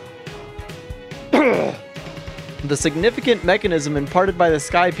 The significant mechanism imparted by the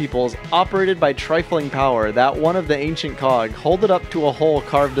Sky Peoples operated by trifling power, that one of the ancient cog. Hold it up to a hole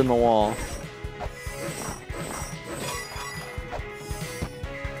carved in the wall.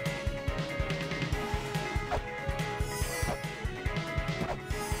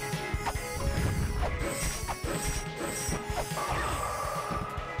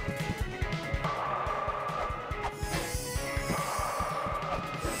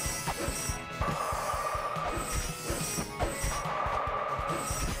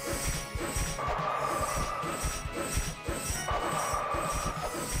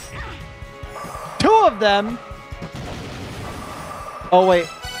 Of them. Oh wait.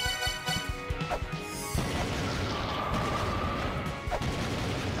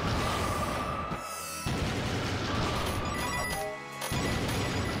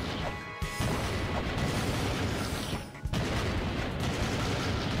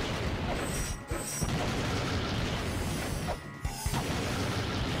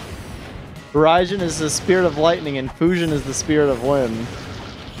 Raijin is the spirit of lightning and Fusion is the spirit of wind.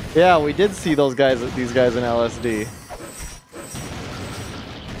 Yeah, we did see these guys in LSD.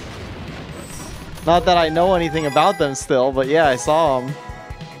 Not that I know anything about them still, but yeah, I saw them.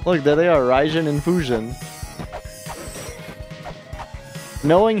 Look, there they are, Raijin and Fusion.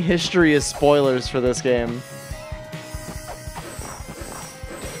 Knowing history is spoilers for this game.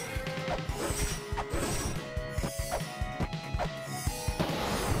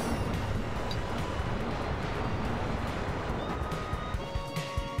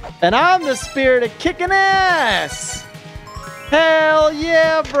 And I'm the spirit of kicking ass! Hell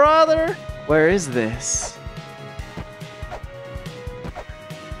yeah, brother! Where is this?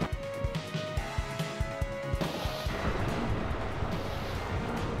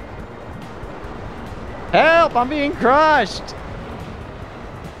 Help! I'm being crushed!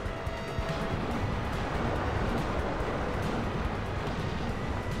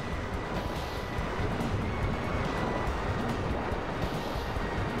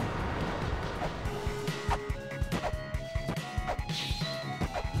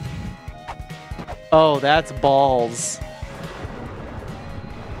 Oh, that's balls.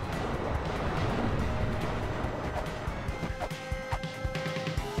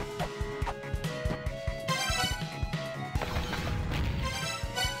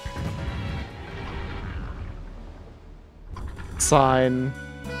 sign.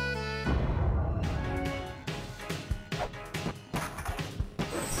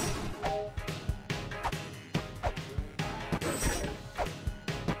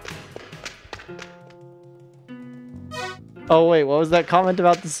 Oh wait, what was that comment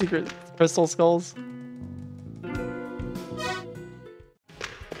about the secret crystal skulls?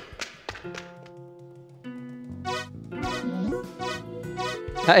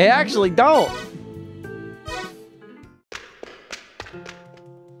 I actually don't.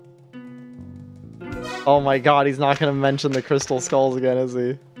 Oh my god, he's not gonna mention the crystal skulls again, is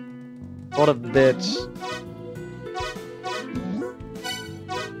he? What a bitch.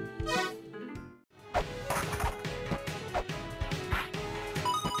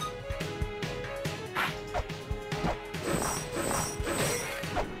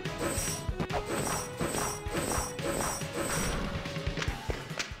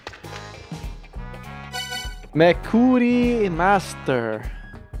 Mekuri Master.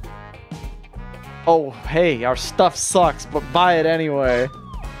 Oh, hey, our stuff sucks, but buy it anyway.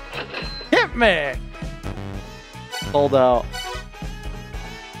 Hit me! Sold out.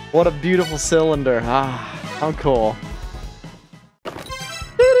 What a beautiful cylinder. Ah, how cool.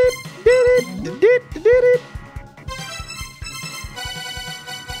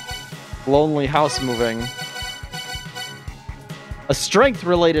 Lonely house moving. A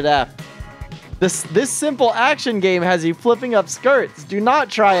strength-related app. This simple action game has you flipping up skirts. Do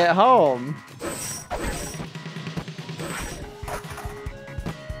not try at home.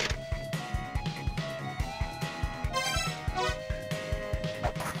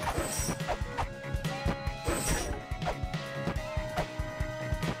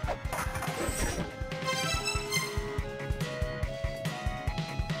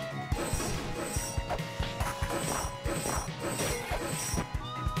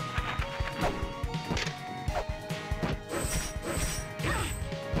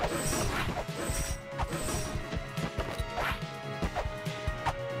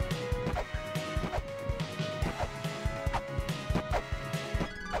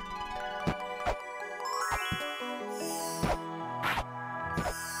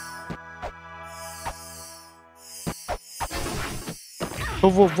 Whoa,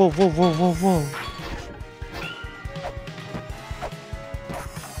 whoa, whoa, whoa, whoa, whoa, whoa.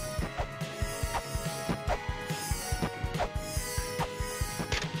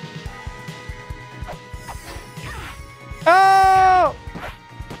 Oh!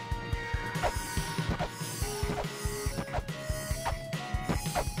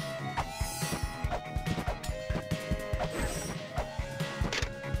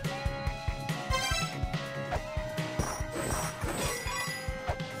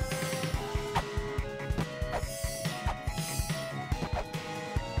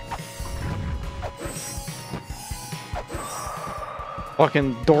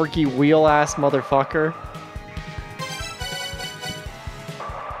 Fucking dorky wheel ass motherfucker.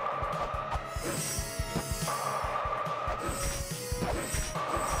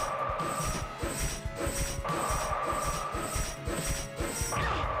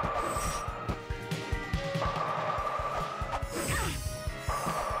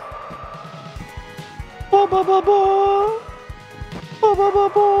 Ba ba ba ba. Ba ba ba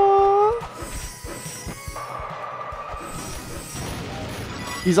ba.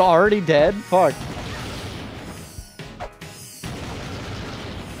 He's already dead? Fuck.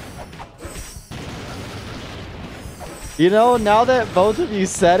 You know, now that both of you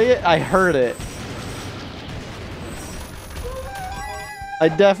said it, I heard it. I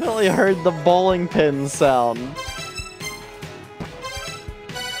definitely heard the bowling pin sound.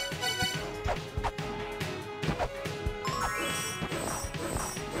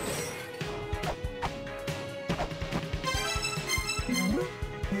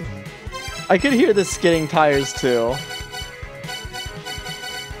 I could hear the skidding tires too.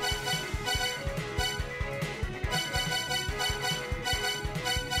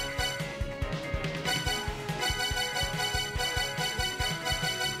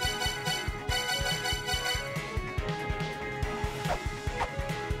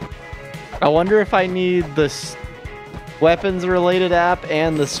 I wonder if I need the weapons related app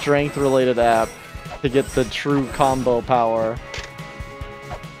and the strength related app to get the true combo power.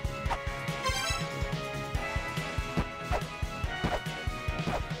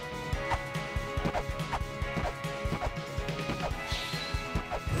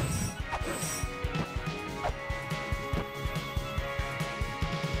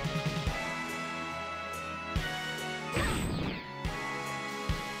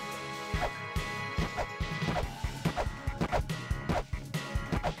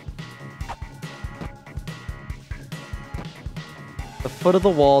 foot of the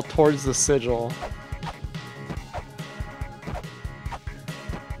wall towards the sigil.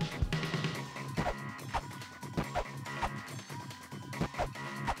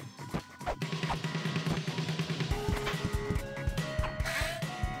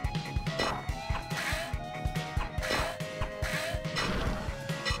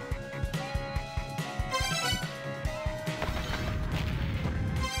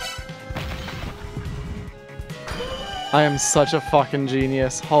 I am such a fucking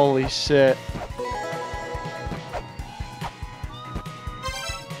genius. Holy shit.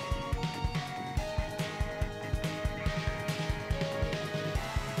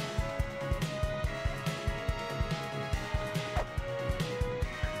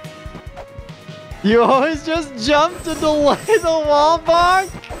 You always just jump to delay the wall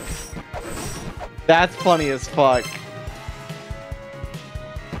bonk? That's funny as fuck.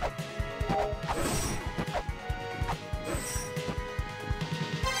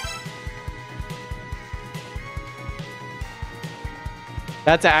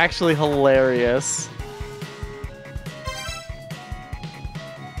 That's actually hilarious.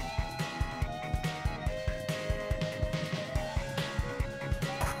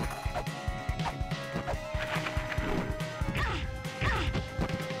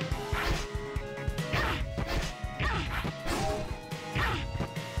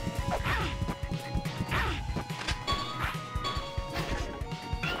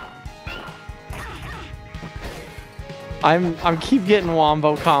 I'm keep getting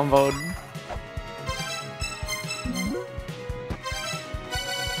wombo comboed.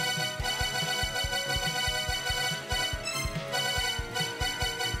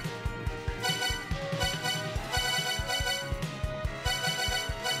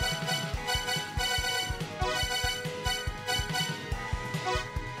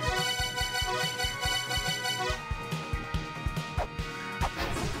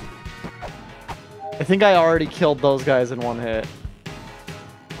 I think I already killed those guys in one hit.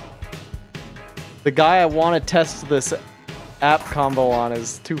 The guy I want to test this app combo on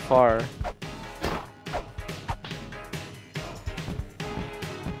is too far.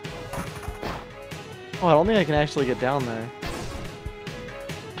 Oh, I don't think I can actually get down there.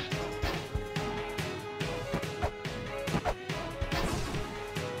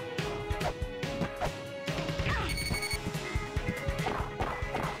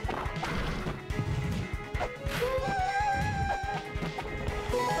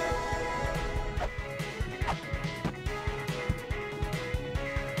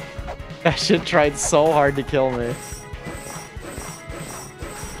 That shit tried so hard to kill me.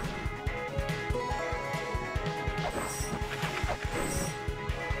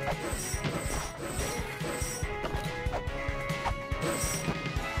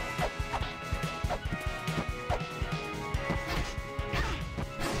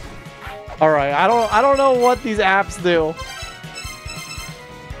 All right, I don't know what these apps do.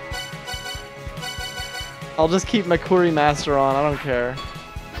 I'll just keep my Query Master on. I don't care.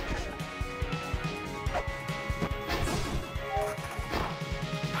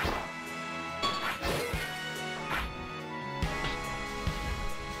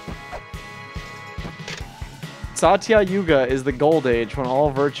 Satya Yuga is the gold age when all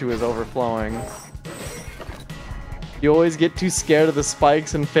virtue is overflowing. You always get too scared of the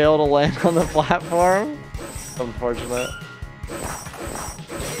spikes and fail to land on the platform? Unfortunate.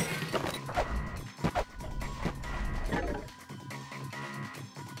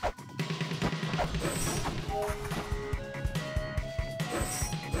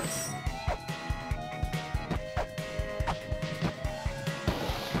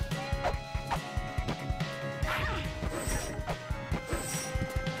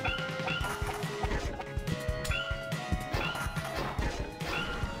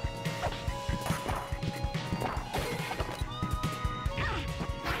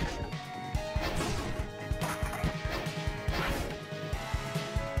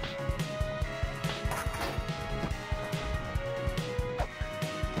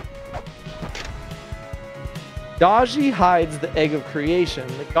 Daji hides the egg of creation.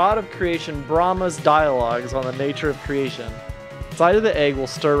 The god of creation Brahma's dialogues on the nature of creation. Sight of the egg will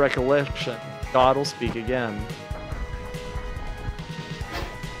stir recollection. God will speak again.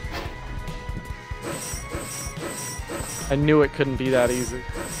 I knew it couldn't be that easy.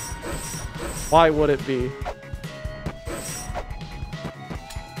 Why would it be?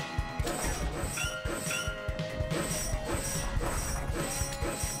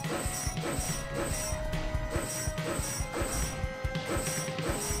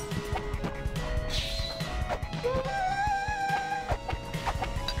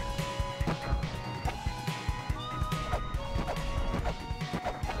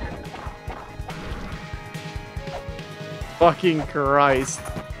 Fucking Christ.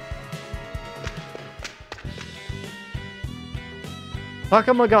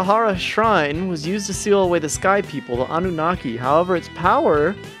 Takamagahara Shrine was used to seal away the Sky People, the Anunnaki. However, its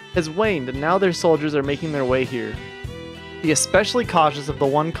power has waned, and now their soldiers are making their way here. Be especially cautious of the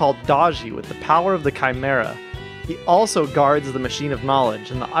one called Daji with the power of the Chimera. He also guards the Machine of Knowledge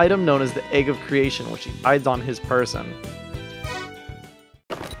and the item known as the Egg of Creation, which he hides on his person.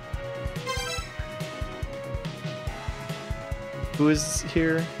 Who is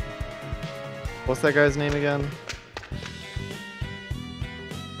here? What's that guy's name again?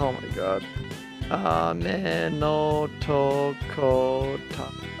 Oh my god. Ame no Toko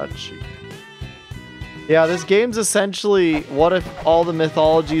Tachi. Yeah, this game's essentially what if all the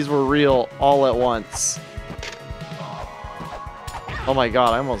mythologies were real all at once. Oh my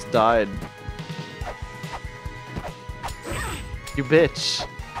god, I almost died. You bitch.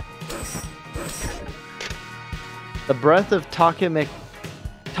 The breath of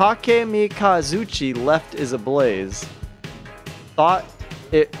Takemikazuchi left is ablaze.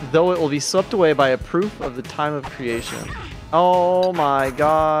 Though it will be swept away by a proof of the time of creation. Oh my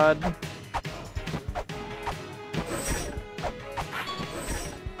god.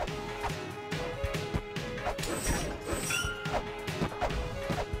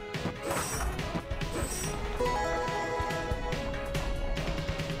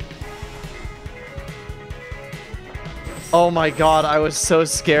 Oh my god, I was so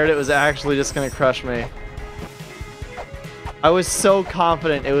scared it was actually just gonna crush me. I was so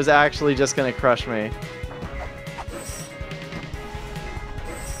confident it was actually just gonna crush me.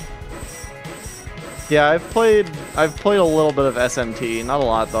 Yeah, I've played a little bit of SMT, not a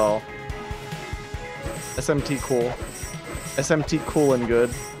lot though. SMT cool. SMT cool and good.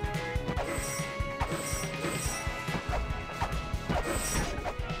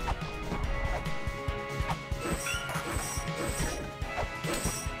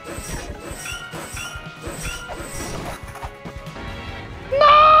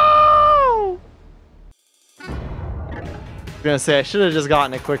 I'm gonna say I should have just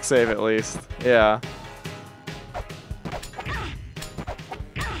gotten a quick save at least. Yeah.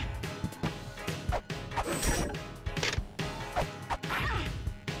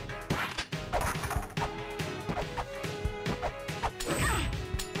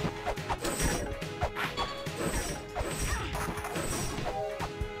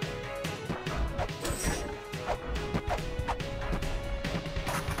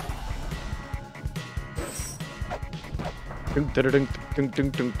 Dunk, dunk,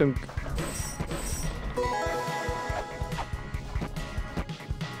 dunk, dunk, dunk.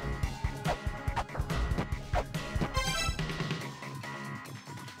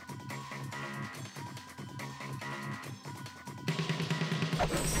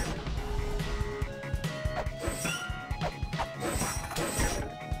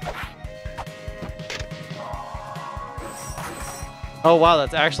 Oh wow,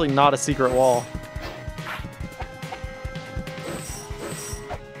 that's actually not a secret wall.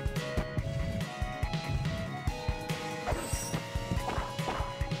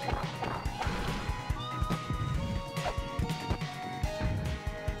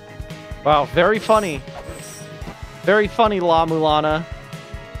 Wow, very funny. Very funny, La-Mulana.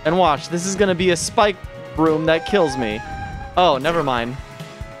 And watch, this is gonna be a spike room that kills me. Oh, never mind.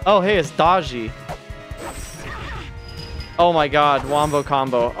 Oh, hey, it's Daji. Oh my god, wombo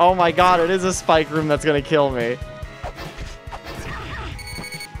combo. Oh my god, it is a spike room that's gonna kill me.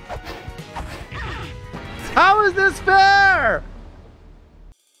 How is this fair?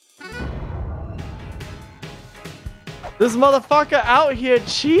 This motherfucker out here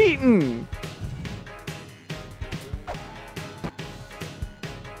cheating.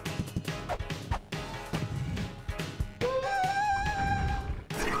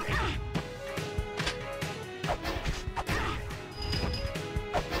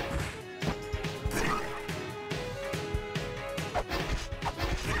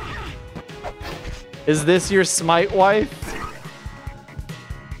 Is this your smite wife?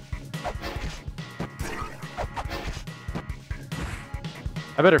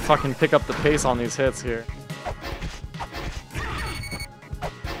 I better fucking pick up the pace on these hits here.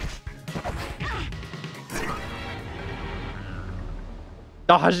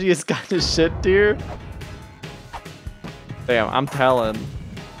 Daji is kind of shit, dear. Damn, I'm telling.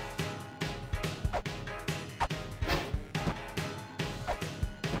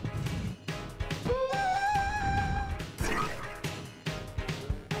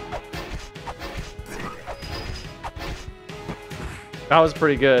 That was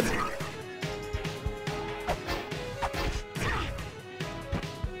pretty good.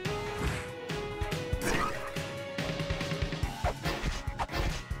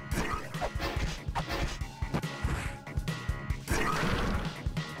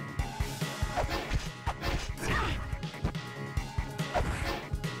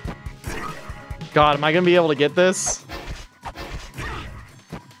 God, am I gonna be able to get this?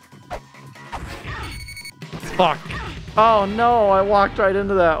 Fuck. Oh no, I walked right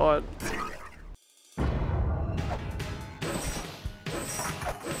into that one.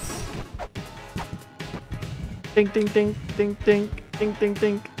 Dink, dink, dink, dink, dink, dink, dink,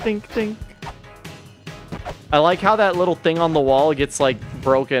 dink, dink, dink. I like how that little thing on the wall gets like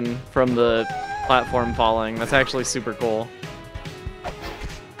broken from the platform falling. That's actually super cool.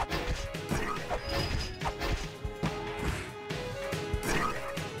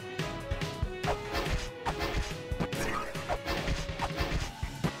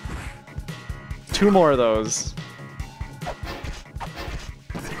 Two more of those.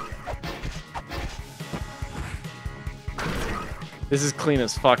 This is clean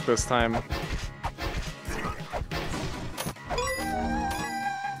as fuck this time.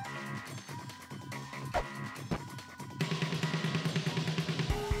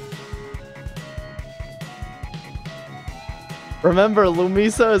 Remember,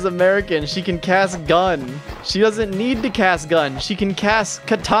 Lumisa is American. She can cast gun. She doesn't need to cast gun. She can cast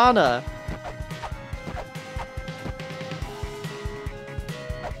katana.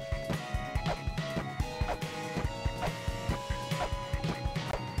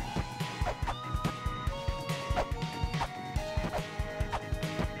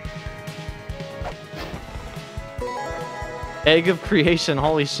 Egg of creation.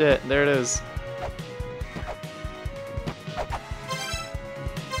 Holy shit. There it is.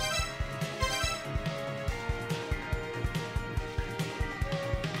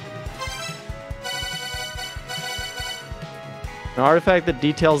 An artifact that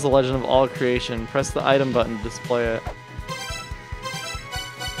details the legend of all creation. Press the item button to display it.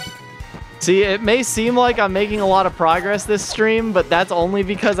 See, it may seem like I'm making a lot of progress this stream, but that's only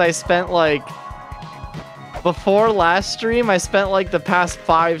because I spent like... Before last stream, I spent like the past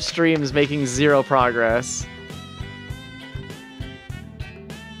 5 streams making 0 progress.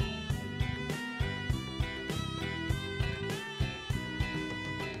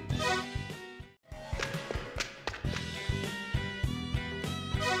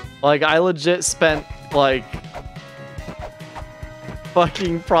 Like, I legit spent, like,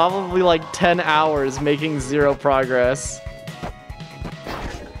 fucking probably like 10 hours making 0 progress.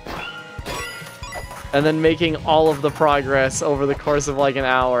 And then making all of the progress over the course of like an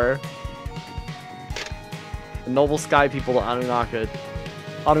hour. The noble sky people to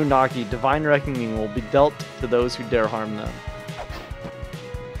Anunnaki, divine reckoning will be dealt to those who dare harm them.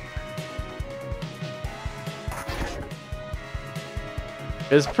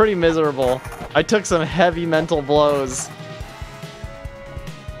 It was pretty miserable. I took some heavy mental blows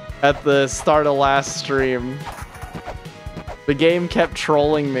at the start of last stream. The game kept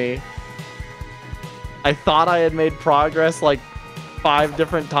trolling me. I thought I had made progress like 5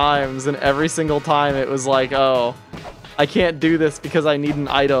 different times, and every single time it was like, oh, I can't do this because I need an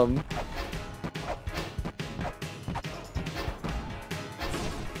item.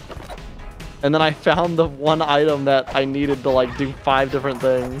 And then I found the one item that I needed to like do 5 different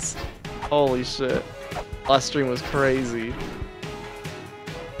things. Holy shit. Last stream was crazy.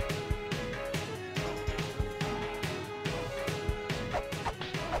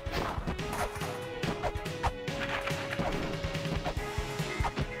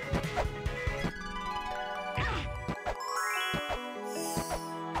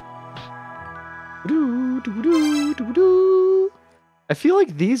 I feel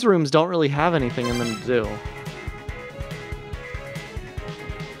like these rooms don't really have anything in them to do.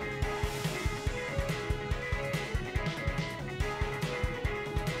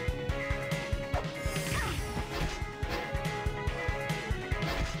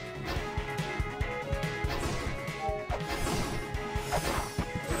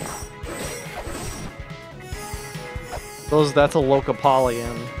 That's a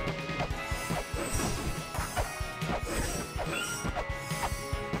Locopolian.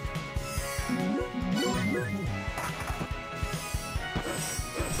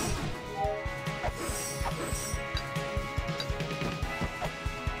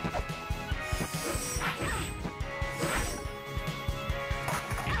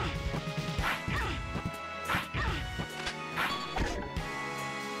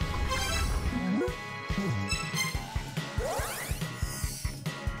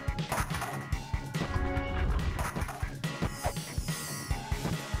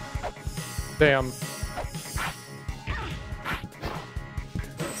 Damn.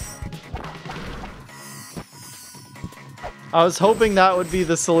 I was hoping that would be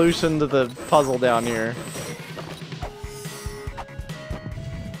the solution to the puzzle down here.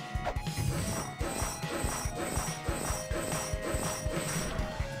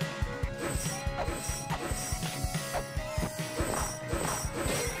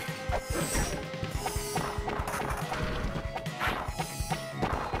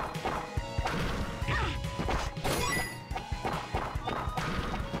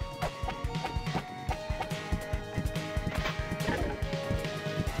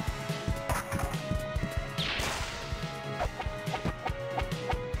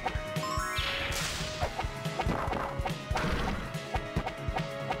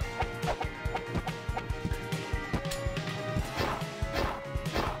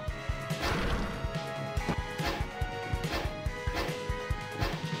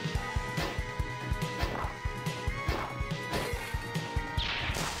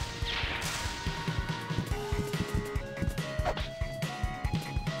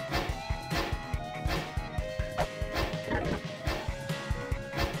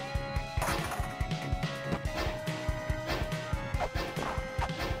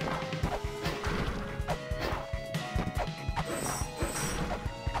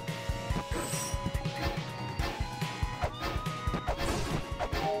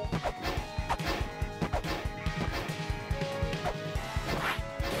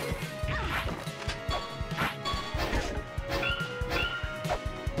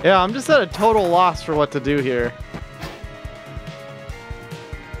 Yeah, I'm just at a total loss for what to do here.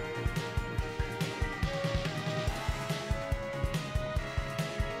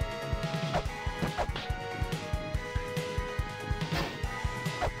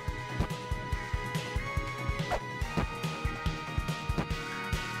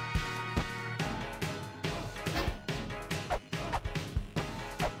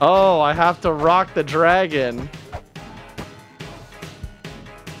 Oh, I have to rock the dragon.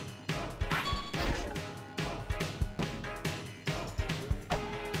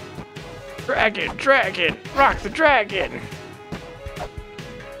 Dragon, dragon, rock the dragon.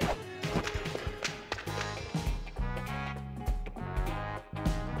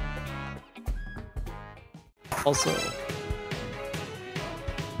 Also,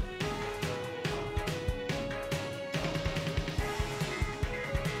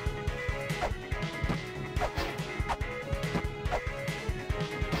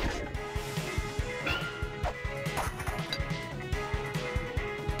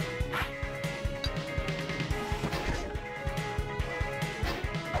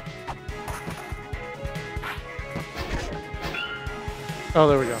 oh,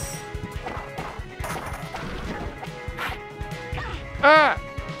 there we go. Ah!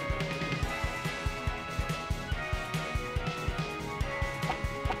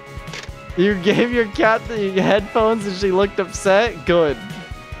 You gave your cat the headphones and she looked upset? Good.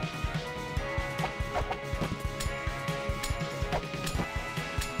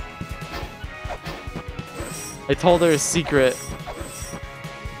 I told her a secret.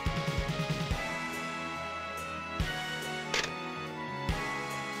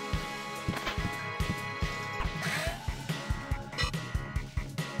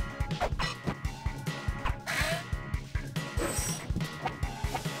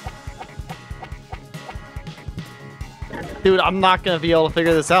 Dude, I'm not gonna be able to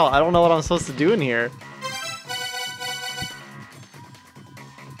figure this out. I don't know what I'm supposed to do in here.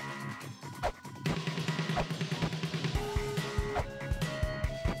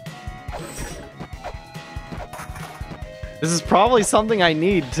 This is probably something I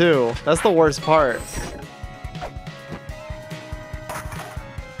need too. That's the worst part.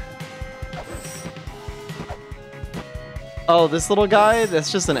 Oh, this little guy?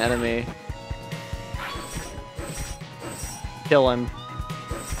 That's just an enemy. Kill him.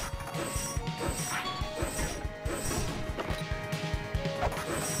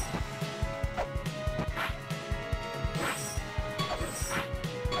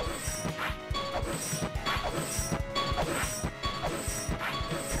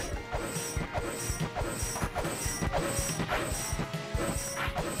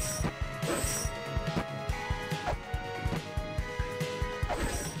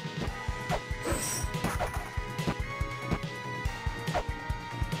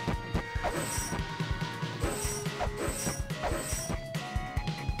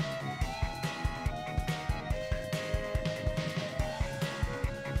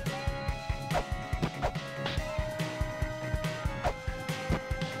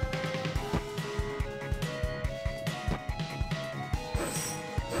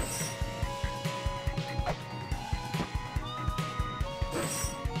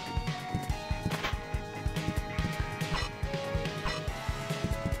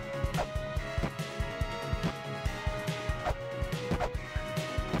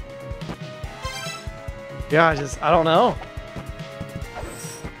 Yeah, I don't know.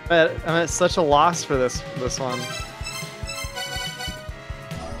 I'm at such a loss for this one.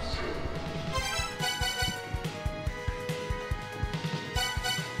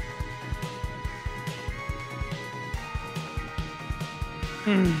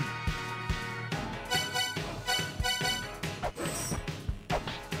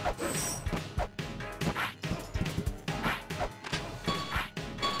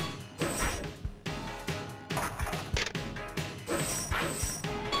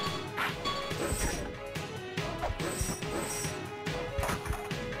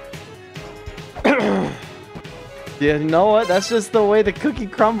 Yeah, you know what? That's just the way the cookie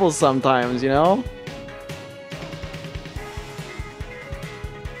crumbles sometimes, you know?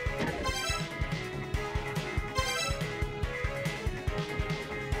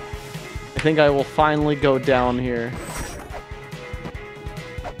 I think I will finally go down here.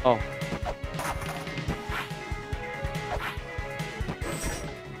 Oh.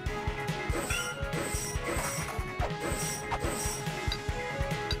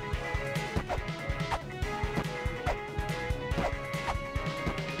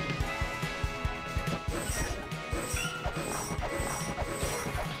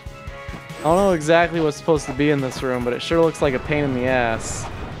 I don't know exactly what's supposed to be in this room, but it sure looks like a pain in the ass.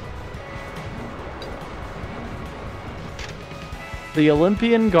 The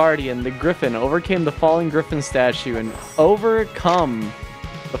Olympian Guardian, the Griffin, overcame the falling Griffin statue and overcome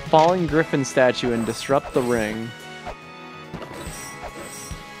the falling Griffin statue and disrupt the ring.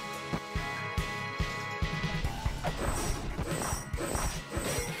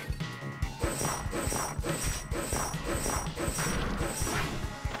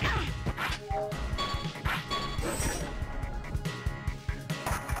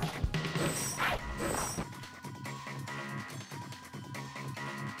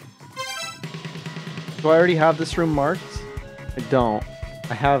 Do I already have this room marked? I don't.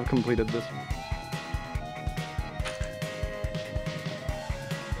 I have completed this one.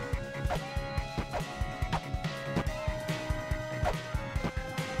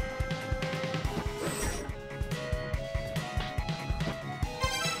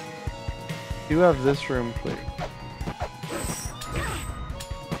 Do you have this room, please?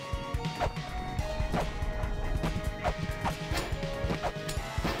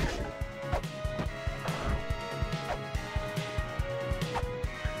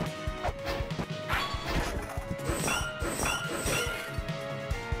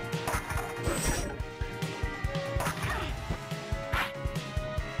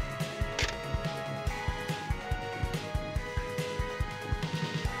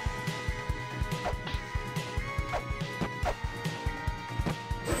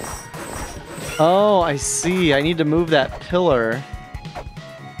 Oh, I see. I need to move that pillar.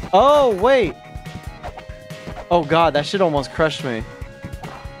 Oh, wait. Oh, God, that shit almost crushed me.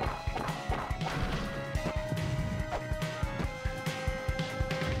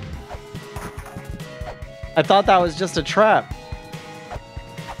 I thought that was just a trap.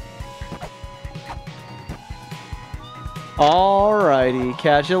 Alrighty,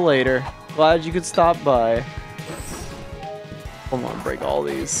 catch you later. Glad you could stop by. Hold on, break all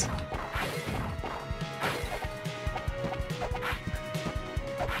these.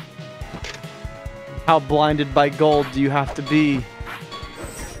 How blinded by gold do you have to be?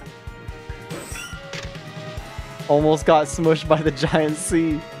 Almost got smushed by the giant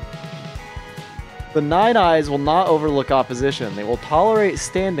sea. The Nine Eyes will not overlook opposition. They will tolerate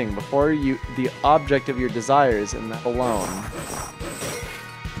standing before you, the object of your desires, and that alone.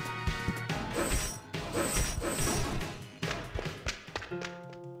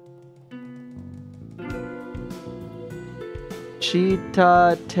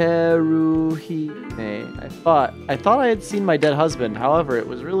 Chita Teruhime. I thought I had seen my dead husband. However, it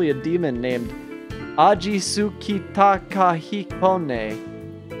was really a demon named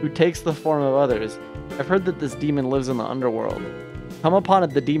Ajisukitakahikone who takes the form of others. I've heard that this demon lives in the underworld. Come upon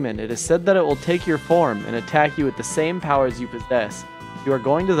the demon. It is said that it will take your form and attack you with the same powers you possess. If you are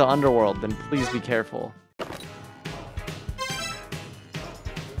going to the underworld, then please be careful.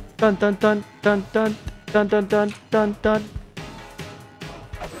 Dun dun dun dun dun dun dun dun dun dun.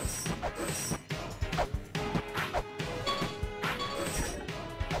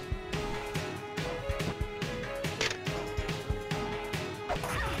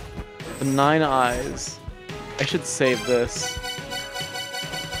 The Nine Eyes. I should save this.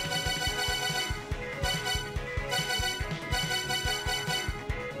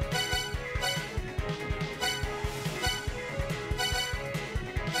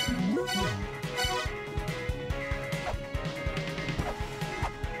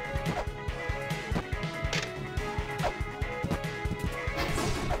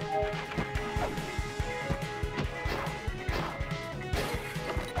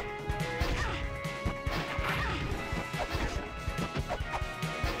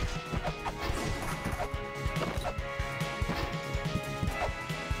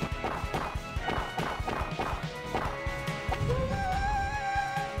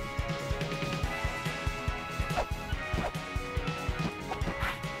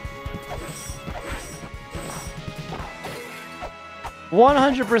 I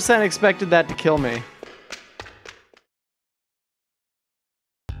 100% expected that to kill me.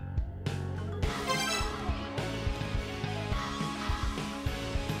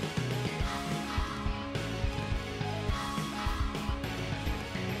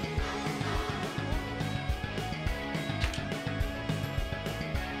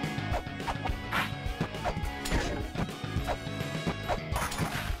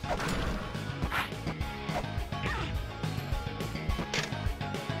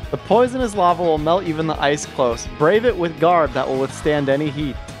 The poisonous lava will melt even the ice close. Brave it with garb that will withstand any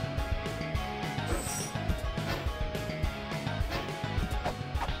heat.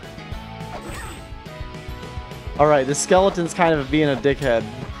 Alright, this skeleton's kind of being a dickhead.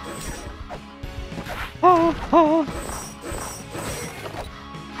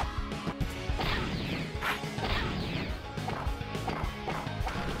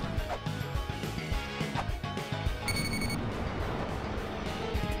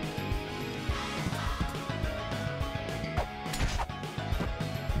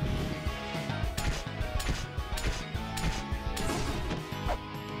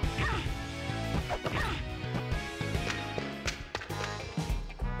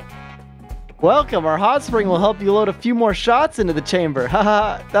 Welcome. Our hot spring will help you load a few more shots into the chamber.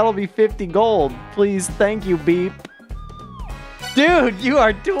 Haha, that'll be 50 gold. Please, thank you, beep. Dude, you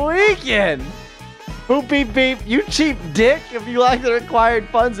are tweaking. Boop, beep, beep. You cheap dick. If you lack the required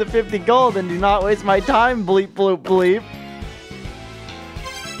funds of 50 gold, then do not waste my time, bleep, bloop, bleep.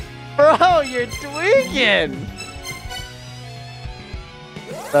 Bro, you're tweaking.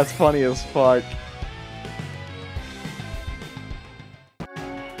 That's funny as fuck.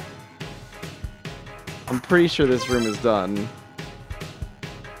 I'm pretty sure this room is done.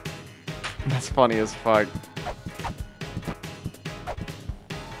 That's funny as fuck.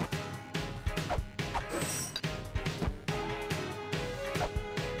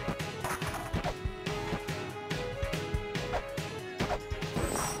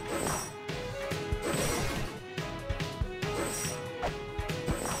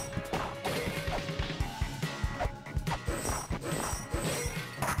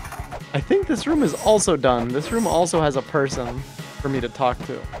 I think this room is also done. This room also has a person for me to talk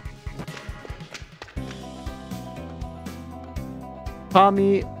to.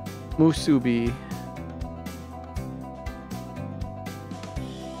 Kami Musubi.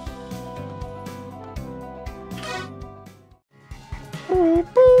 Boop,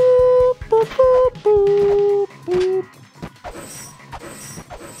 boop, boop, boop, boop, boop.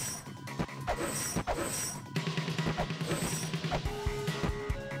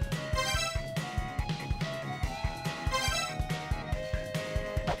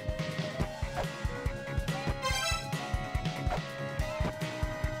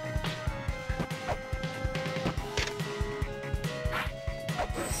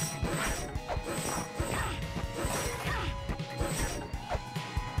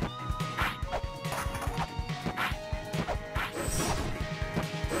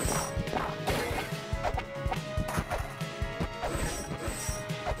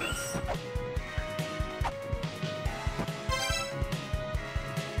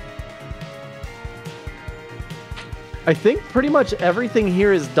 I think pretty much everything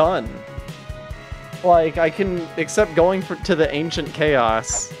here is done. Like, I can, except going to the Ancient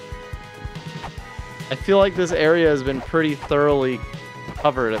Chaos. I feel like this area has been pretty thoroughly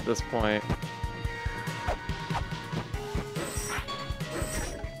covered at this point.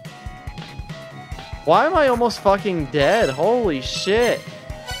 Why am I almost fucking dead? Holy shit.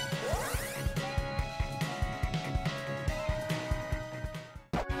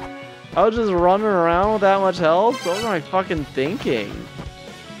 I was just running around with that much health? What was I fucking thinking?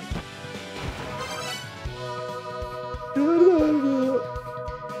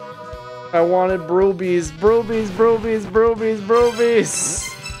 I wanted broobies, broobies, broobies, broobies,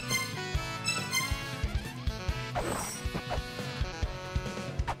 broobies.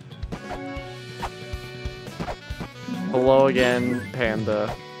 Hello again,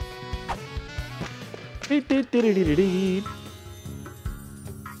 Panda.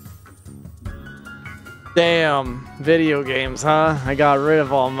 Damn, video games, huh? I got rid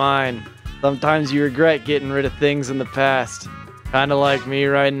of all mine. Sometimes you regret getting rid of things in the past. Kinda like me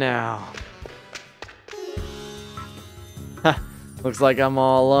right now. Looks like I'm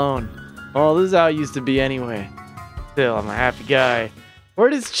all alone. Well, this is how it used to be anyway. Still, I'm a happy guy. Where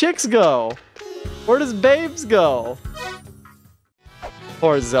does chicks go? Where does babes go?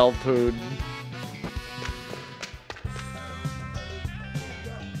 Poor Zelpood.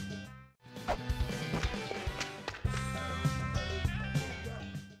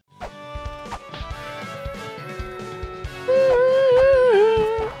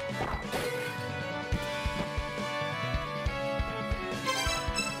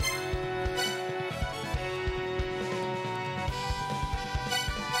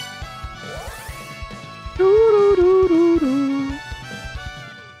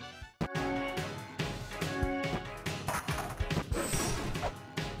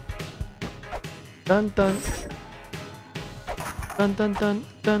 Dun dun dun dun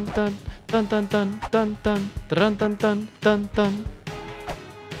dun dun dun dun dun dun dun dun dun dun dun dun dun.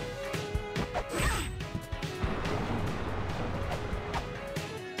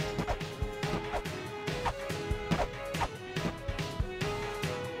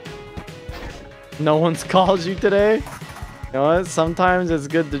 No one's called you today? You know what? Sometimes it's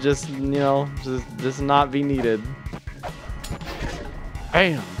good to just, you know, just not be needed.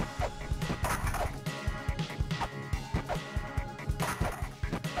 Bam.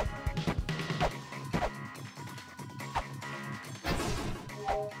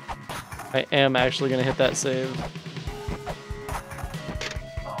 I am actually gonna hit that save.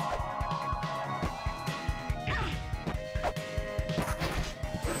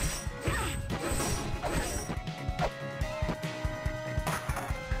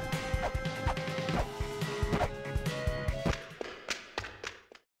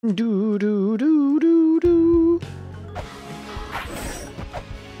 Do do do do do.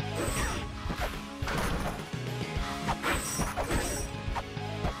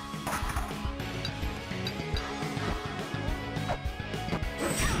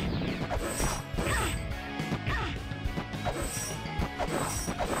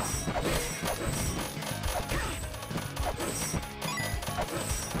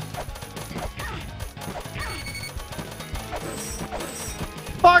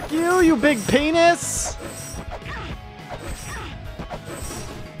 Fuck you, you big penis!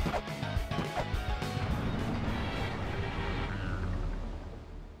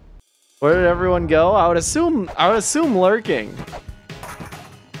 Where did everyone go? I would assume lurking.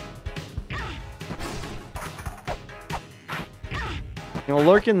 You know,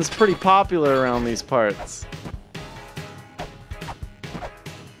 lurking's pretty popular around these parts.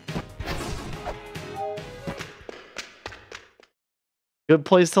 Good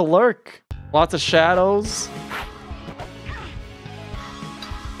place to lurk. Lots of shadows.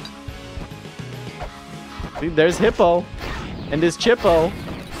 See, there's Hippo and his Chippo.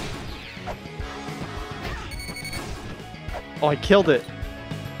 Oh, I killed it.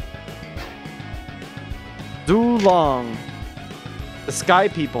 Zulong. The Sky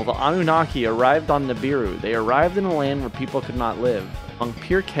People, the Anunnaki, arrived on Nibiru. They arrived in a land where people could not live, among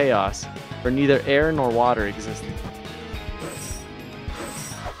pure chaos, where neither air nor water existed.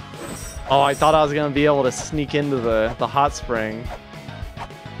 Oh, I thought I was gonna be able to sneak into the hot spring.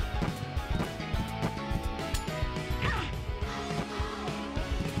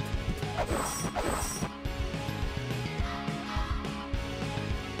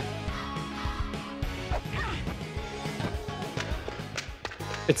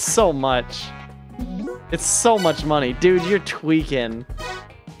 It's so much. It's so much money. Dude, you're tweaking.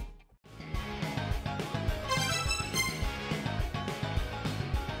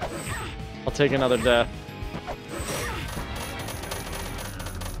 I'll take another death.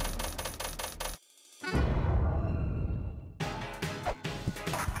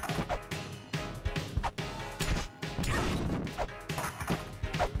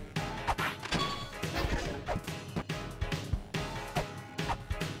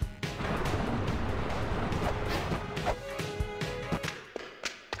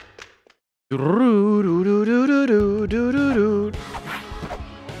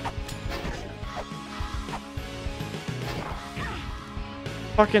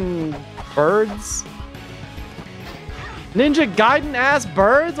 Fucking birds? Ninja Gaiden ass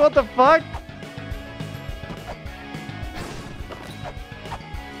birds? What the fuck?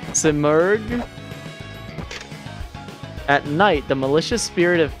 Simurg. At night, the malicious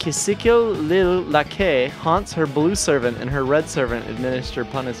spirit of Kisikyo Lil Lake haunts her blue servant and her red servant administer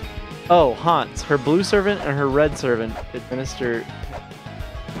punishment. Oh, haunts. Her blue servant and her red servant administer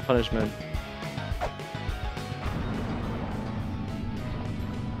punishment.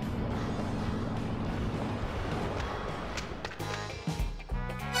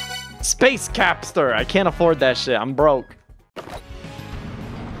 Space Capster! I can't afford that shit. I'm broke.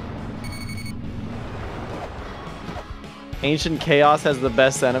 Ancient Chaos has the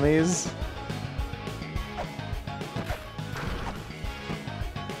best enemies.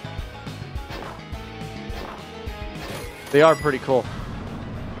 They are pretty cool.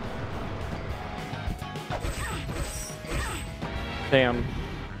 Damn.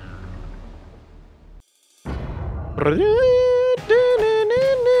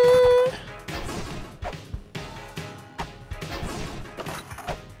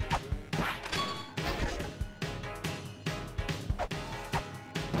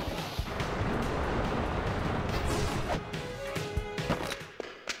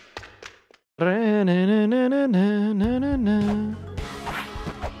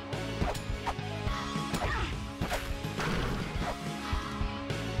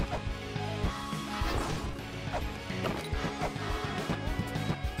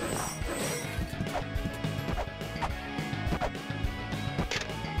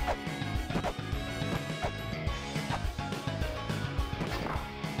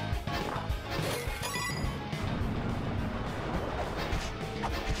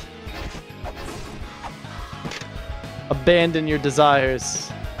 Abandon your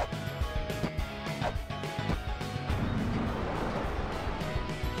desires.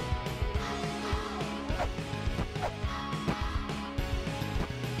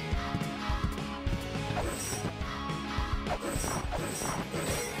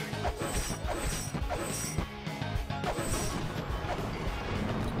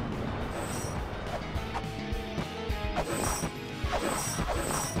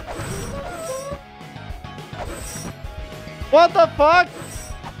 What the fuck?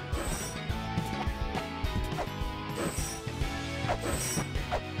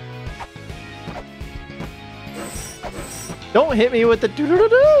 Don't hit me with the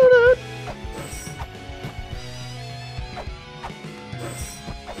doo-doo-doo-doo-doo.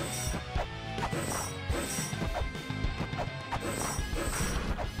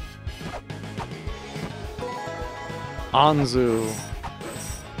 Anzu.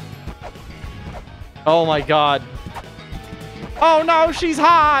 Oh my god. Oh no, she's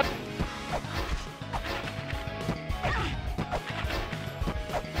hot!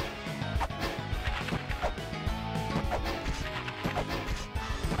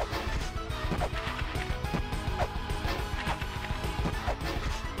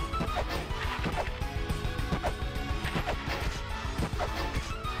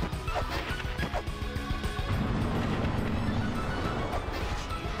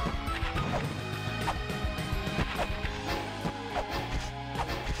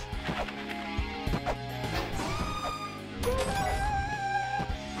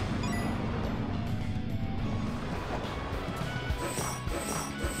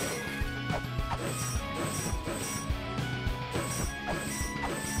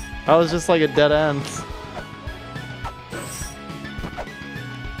 That was just like a dead end.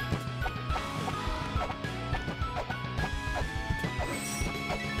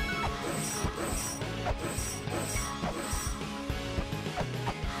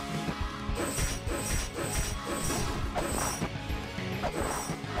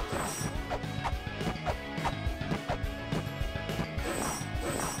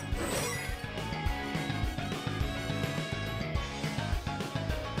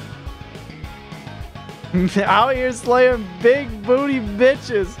 Out here slaying big booty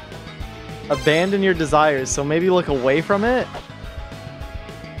bitches. Abandon your desires, so maybe look away from it.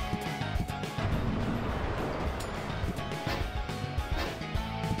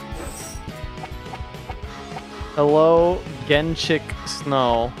 Hello, Genchik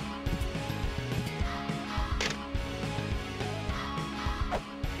Snow.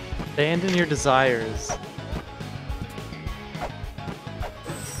 Abandon your desires.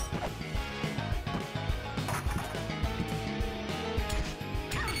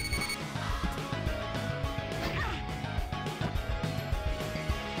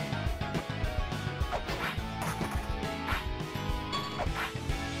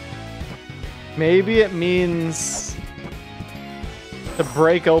 Maybe it means to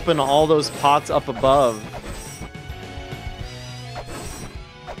break open all those pots up above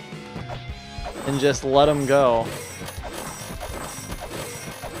and just let them go.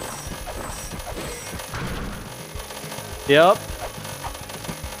 Yep.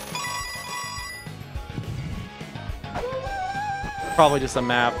 Probably just a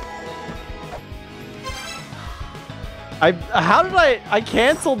map. How did I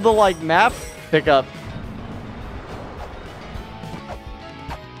canceled the like map pickup.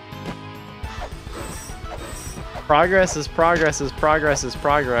 Progress is progress is progress is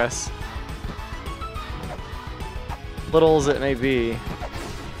progress. Little as it may be.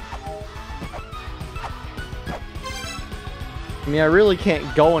 I mean, I really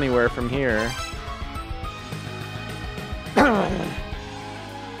can't go anywhere from here.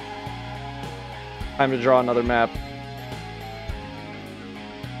 Time to draw another map.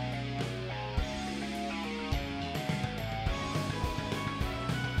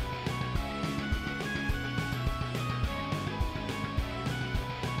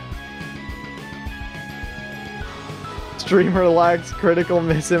 Streamer lacks critical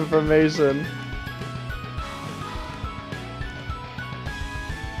misinformation.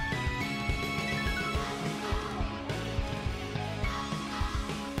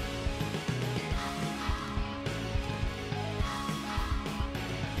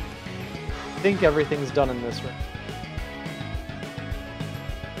 I think everything's done in this room.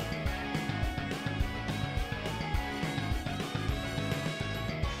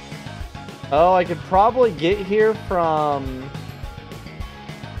 Oh, I could probably get here from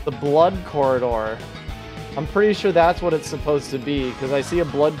the blood corridor. I'm pretty sure that's what it's supposed to be, because I see a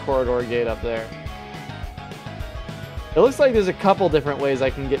blood corridor gate up there. It looks like there's a couple different ways I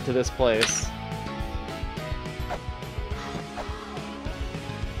can get to this place.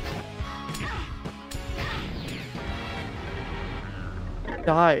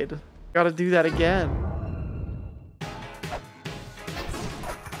 Died. Gotta do that again.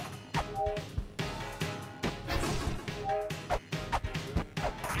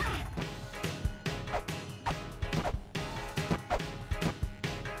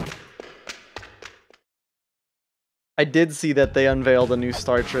 I did see that they unveiled a new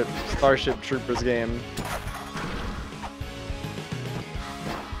Starship Troopers game.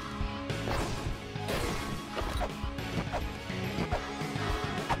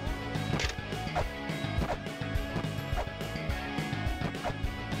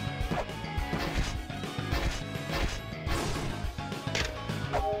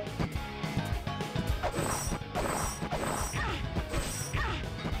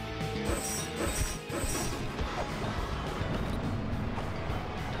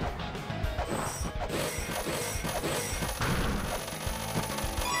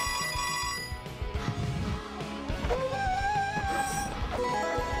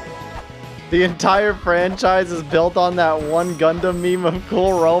 The entire franchise is built on that one Gundam meme of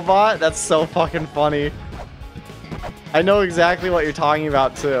cool robot? That's so fucking funny. I know exactly what you're talking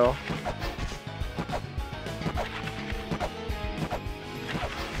about, too.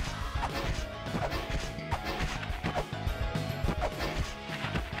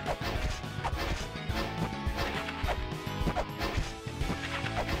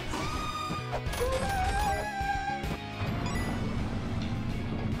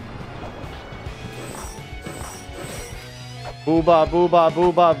 Booba, booba,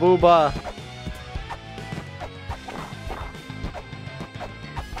 booba, booba.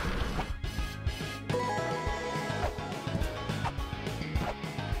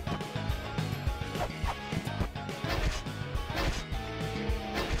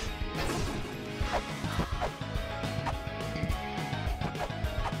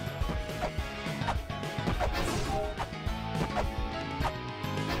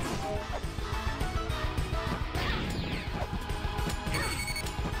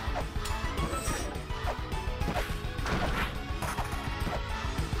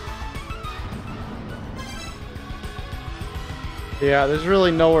 Yeah, there's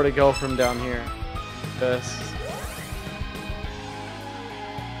really nowhere to go from down here. This.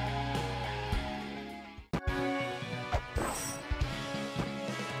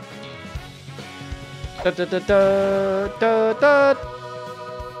 Da da da da da da.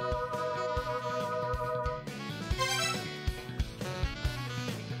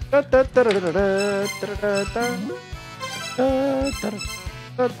 Da da da da da da da da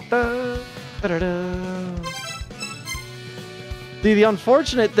da da da. See, the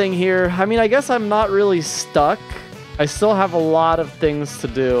unfortunate thing here, I mean, I guess I'm not really stuck. I still have a lot of things to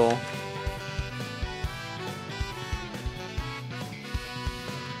do.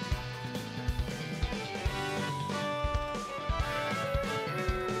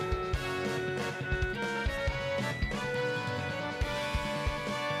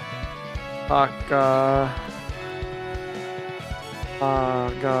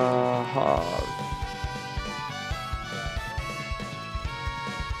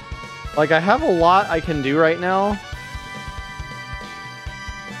 Like, I have a lot I can do right now.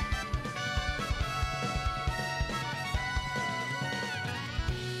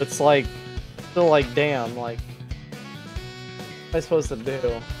 It's like, still like, damn, like, what am I supposed to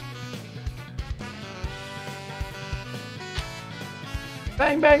do?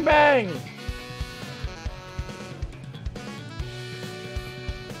 Bang, bang, bang!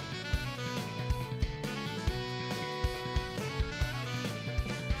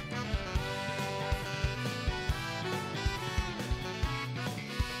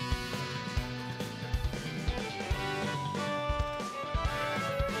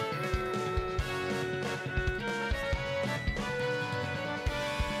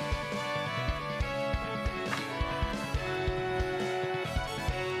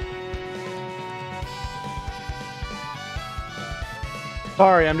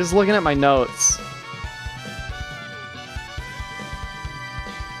 Sorry, I'm just looking at my notes.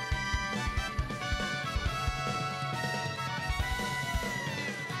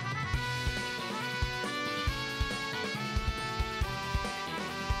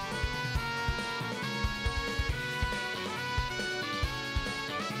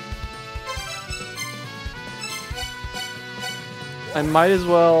 I might as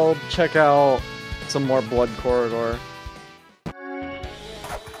well check out some more Blood Corridor.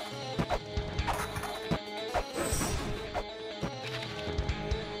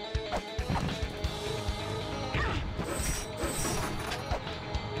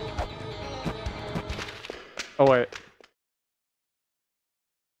 Oh wait.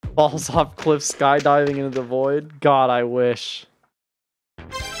 Falls off cliff skydiving into the void? God, I wish.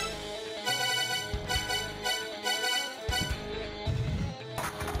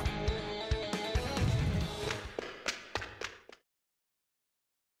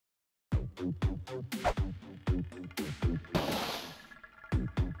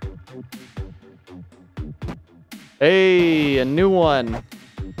 Hey, a new one.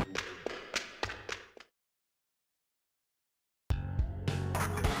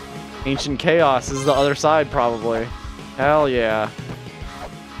 Ancient Chaos is the other side, probably. Hell yeah.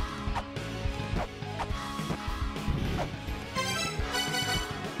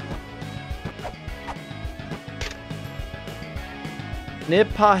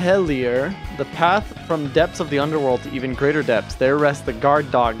 Nipahelier, the path from depths of the underworld to even greater depths. There rests the guard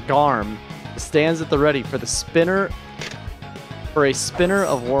dog, Garm. It stands at the ready for a spinner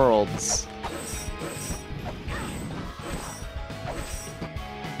of worlds.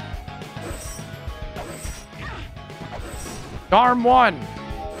 Garm 1!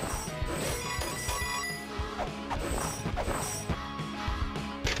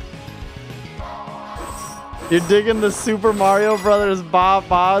 You're digging the Super Mario Brothers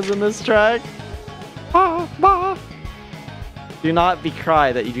ba-bas in this track? Ba-ba. Do not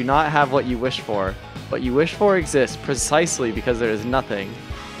decry that you do not have what you wish for. What you wish for exists precisely because there is nothing.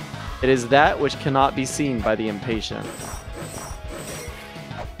 It is that which cannot be seen by the impatient.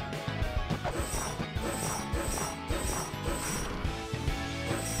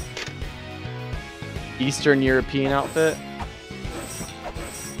 Eastern European outfit.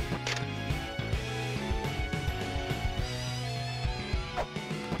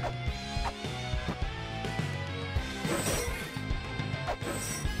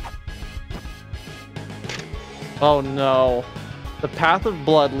 Oh no. The path of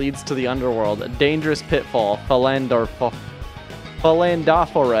blood leads to the underworld, a dangerous pitfall, Falandaforad.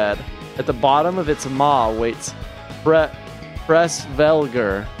 At the bottom of its maw waits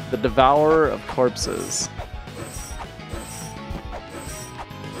Fresvelger, the devourer of corpses.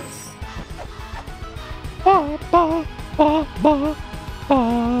 Ba, ba, ba, ba,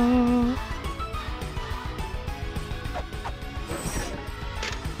 ba.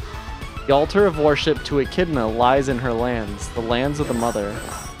 The altar of worship to Echidna lies in her lands, the lands of the mother.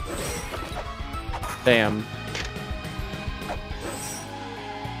 Damn.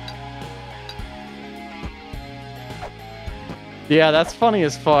 Yeah, that's funny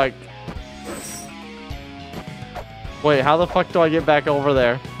as fuck. Wait, how the fuck do I get back over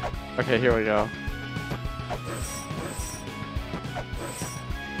there? Okay, here we go.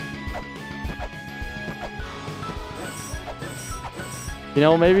 You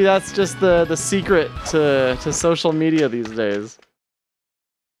know, maybe that's just the secret to social media these days.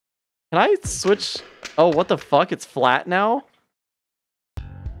 Can I switch? Oh, what the fuck? It's flat now?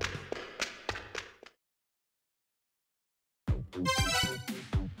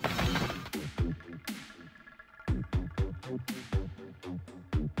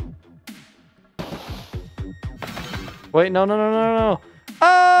 Wait, no, no, no, no, no.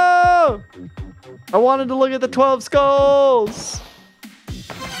 Oh! I wanted to look at the 12 skulls!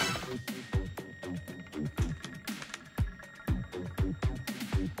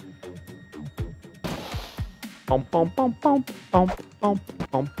 Bum, bum, bum, bum, bum, bum,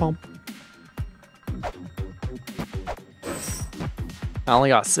 bum, bum. I only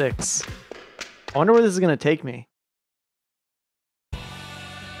got 6. I wonder where this is gonna take me.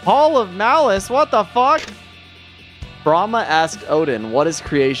 Hall of Malice? What the fuck? Brahma asked Odin, what is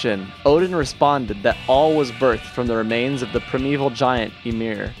creation? Odin responded that all was birthed from the remains of the primeval giant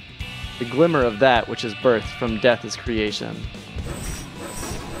Ymir. The glimmer of that which is birthed from death is creation.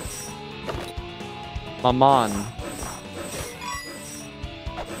 Maman.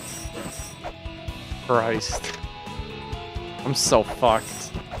 Christ. I'm so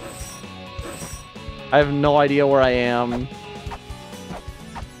fucked. I have no idea where I am.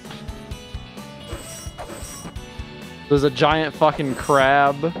 There's a giant fucking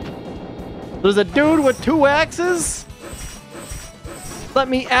crab. There's a dude with 2 axes? Let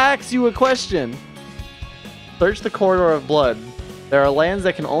me ask you a question. Search the corridor of blood. There are lands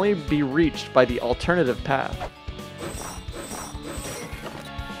that can only be reached by the alternative path.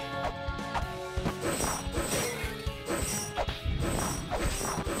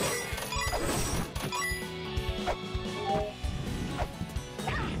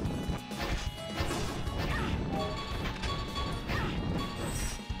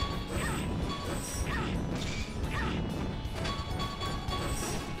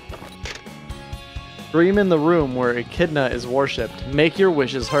 Dream in the room where Echidna is worshipped. Make your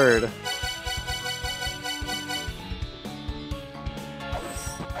wishes heard.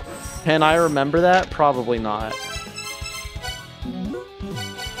 Can I remember that? Probably not.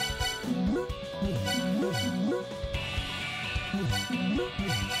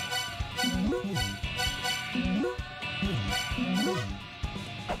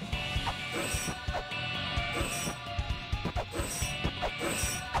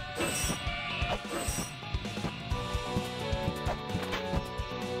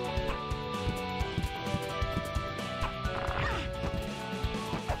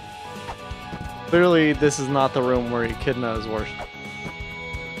 Clearly, this is not the room where Echidna is worshipped.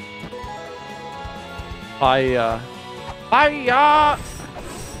 Fire!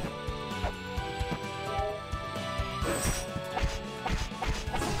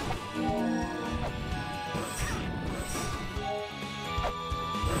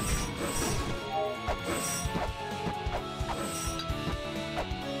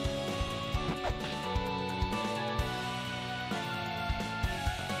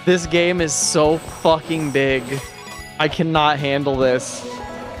 This game is so fucking big. I cannot handle this.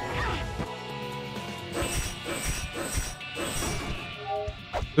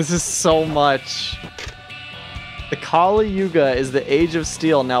 This is so much. Kali Yuga is the age of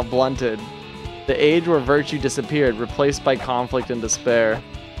steel now blunted. The age where virtue disappeared, replaced by conflict and despair.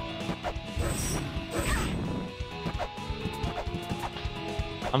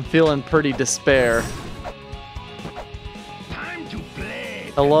 I'm feeling pretty despair. Time to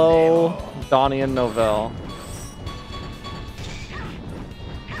play. Hello, Donnie and Novell.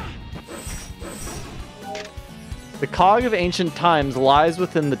 The cog of ancient times lies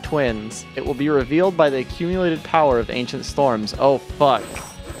within the twins. It will be revealed by the accumulated power of ancient storms. Oh, fuck.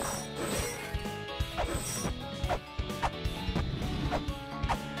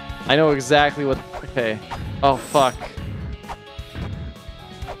 I know exactly what... Okay. Oh, fuck.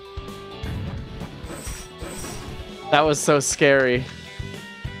 That was so scary.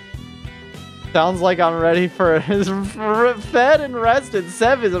 Sounds like I'm ready for... Fed and rested.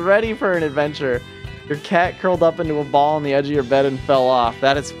 Sev is ready for an adventure. Your cat curled up into a ball on the edge of your bed and fell off.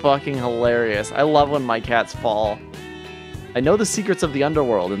 That is fucking hilarious. I love when my cats fall. I know the secrets of the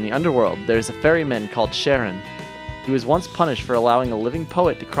underworld. In the underworld, there's a ferryman called Sharon. He was once punished for allowing a living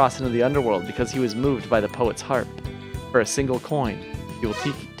poet to cross into the underworld because he was moved by the poet's harp. For a single coin, he will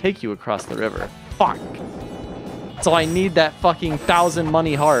take you across the river. Fuck! So I need that fucking 1,000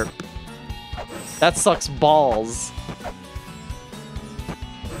 money harp. That sucks balls.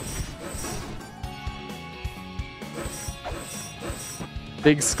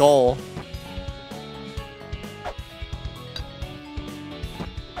 Big skull.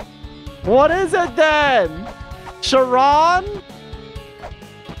 What is it then? Sharon?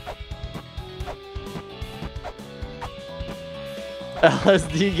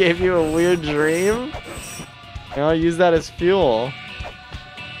 LSD gave you a weird dream? I'll use that as fuel.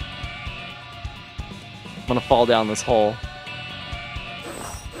 I'm gonna fall down this hole.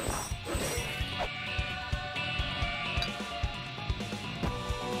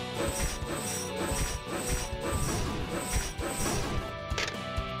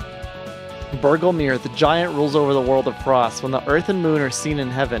 Bergelmir, the giant, rules over the world of frost. When the earth and moon are seen in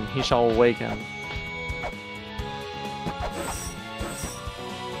heaven, he shall awaken.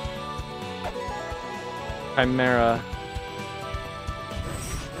 Chimera.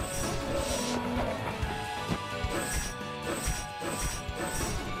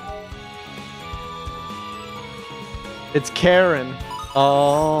 It's Karen.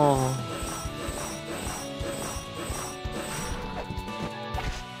 Oh.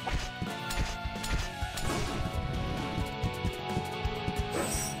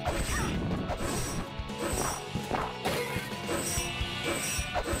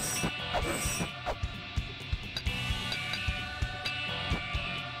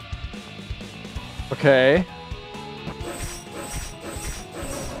 Okay.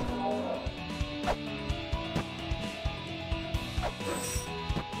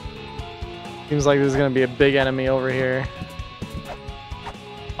 Seems like there's gonna be a big enemy over here.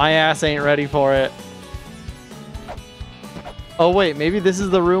 My ass ain't ready for it. Oh wait, maybe this is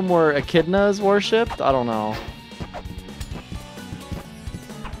the room where Echidna is worshipped? I don't know.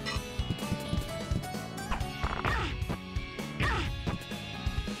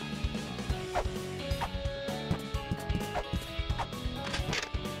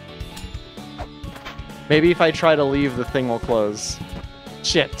 Maybe if I try to leave, the thing will close.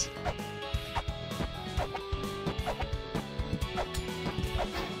 Shit.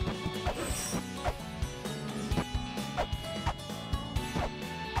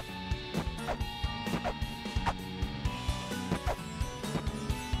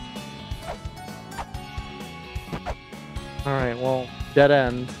 Alright, well, dead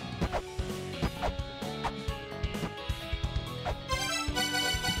end.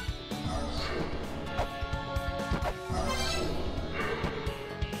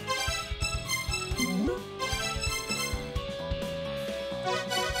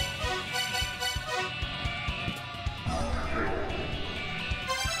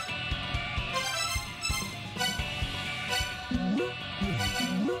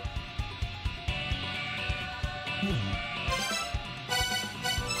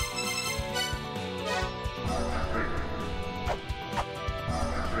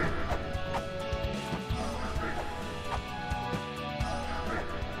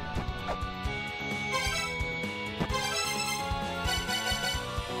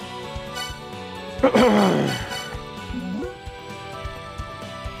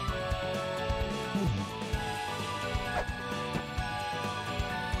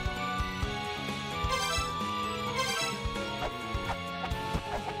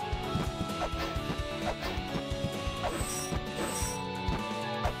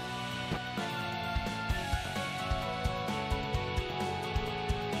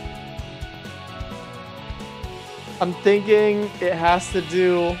 I'm thinking it has to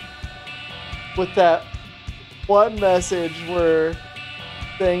do with that one message where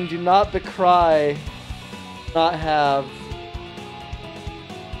saying do not decry, not have.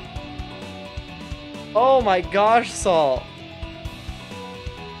 Oh my gosh, Salt.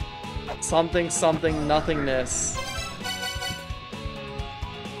 Something, something, nothingness.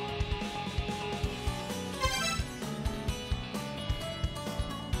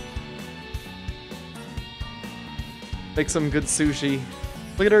 Make some good sushi.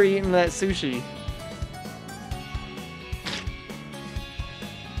 Look at her eating that sushi.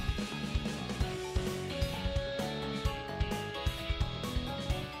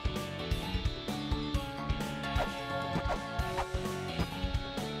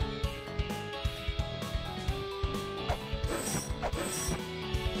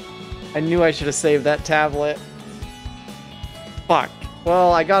 I knew I should have saved that tablet. Fuck.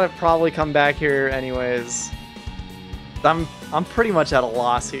 Well, I gotta probably come back here anyways. I'm pretty much at a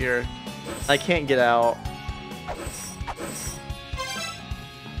loss here. I can't get out.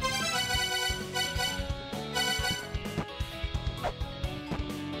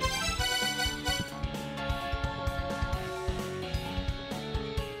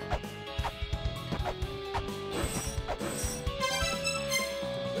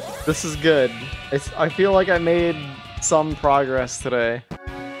 This is good. I feel like I made some progress today.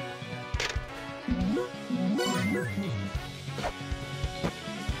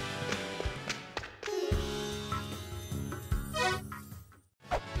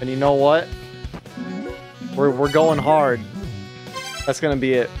 And you know what? We're going hard. That's gonna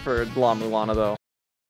be it for La-Mulana though.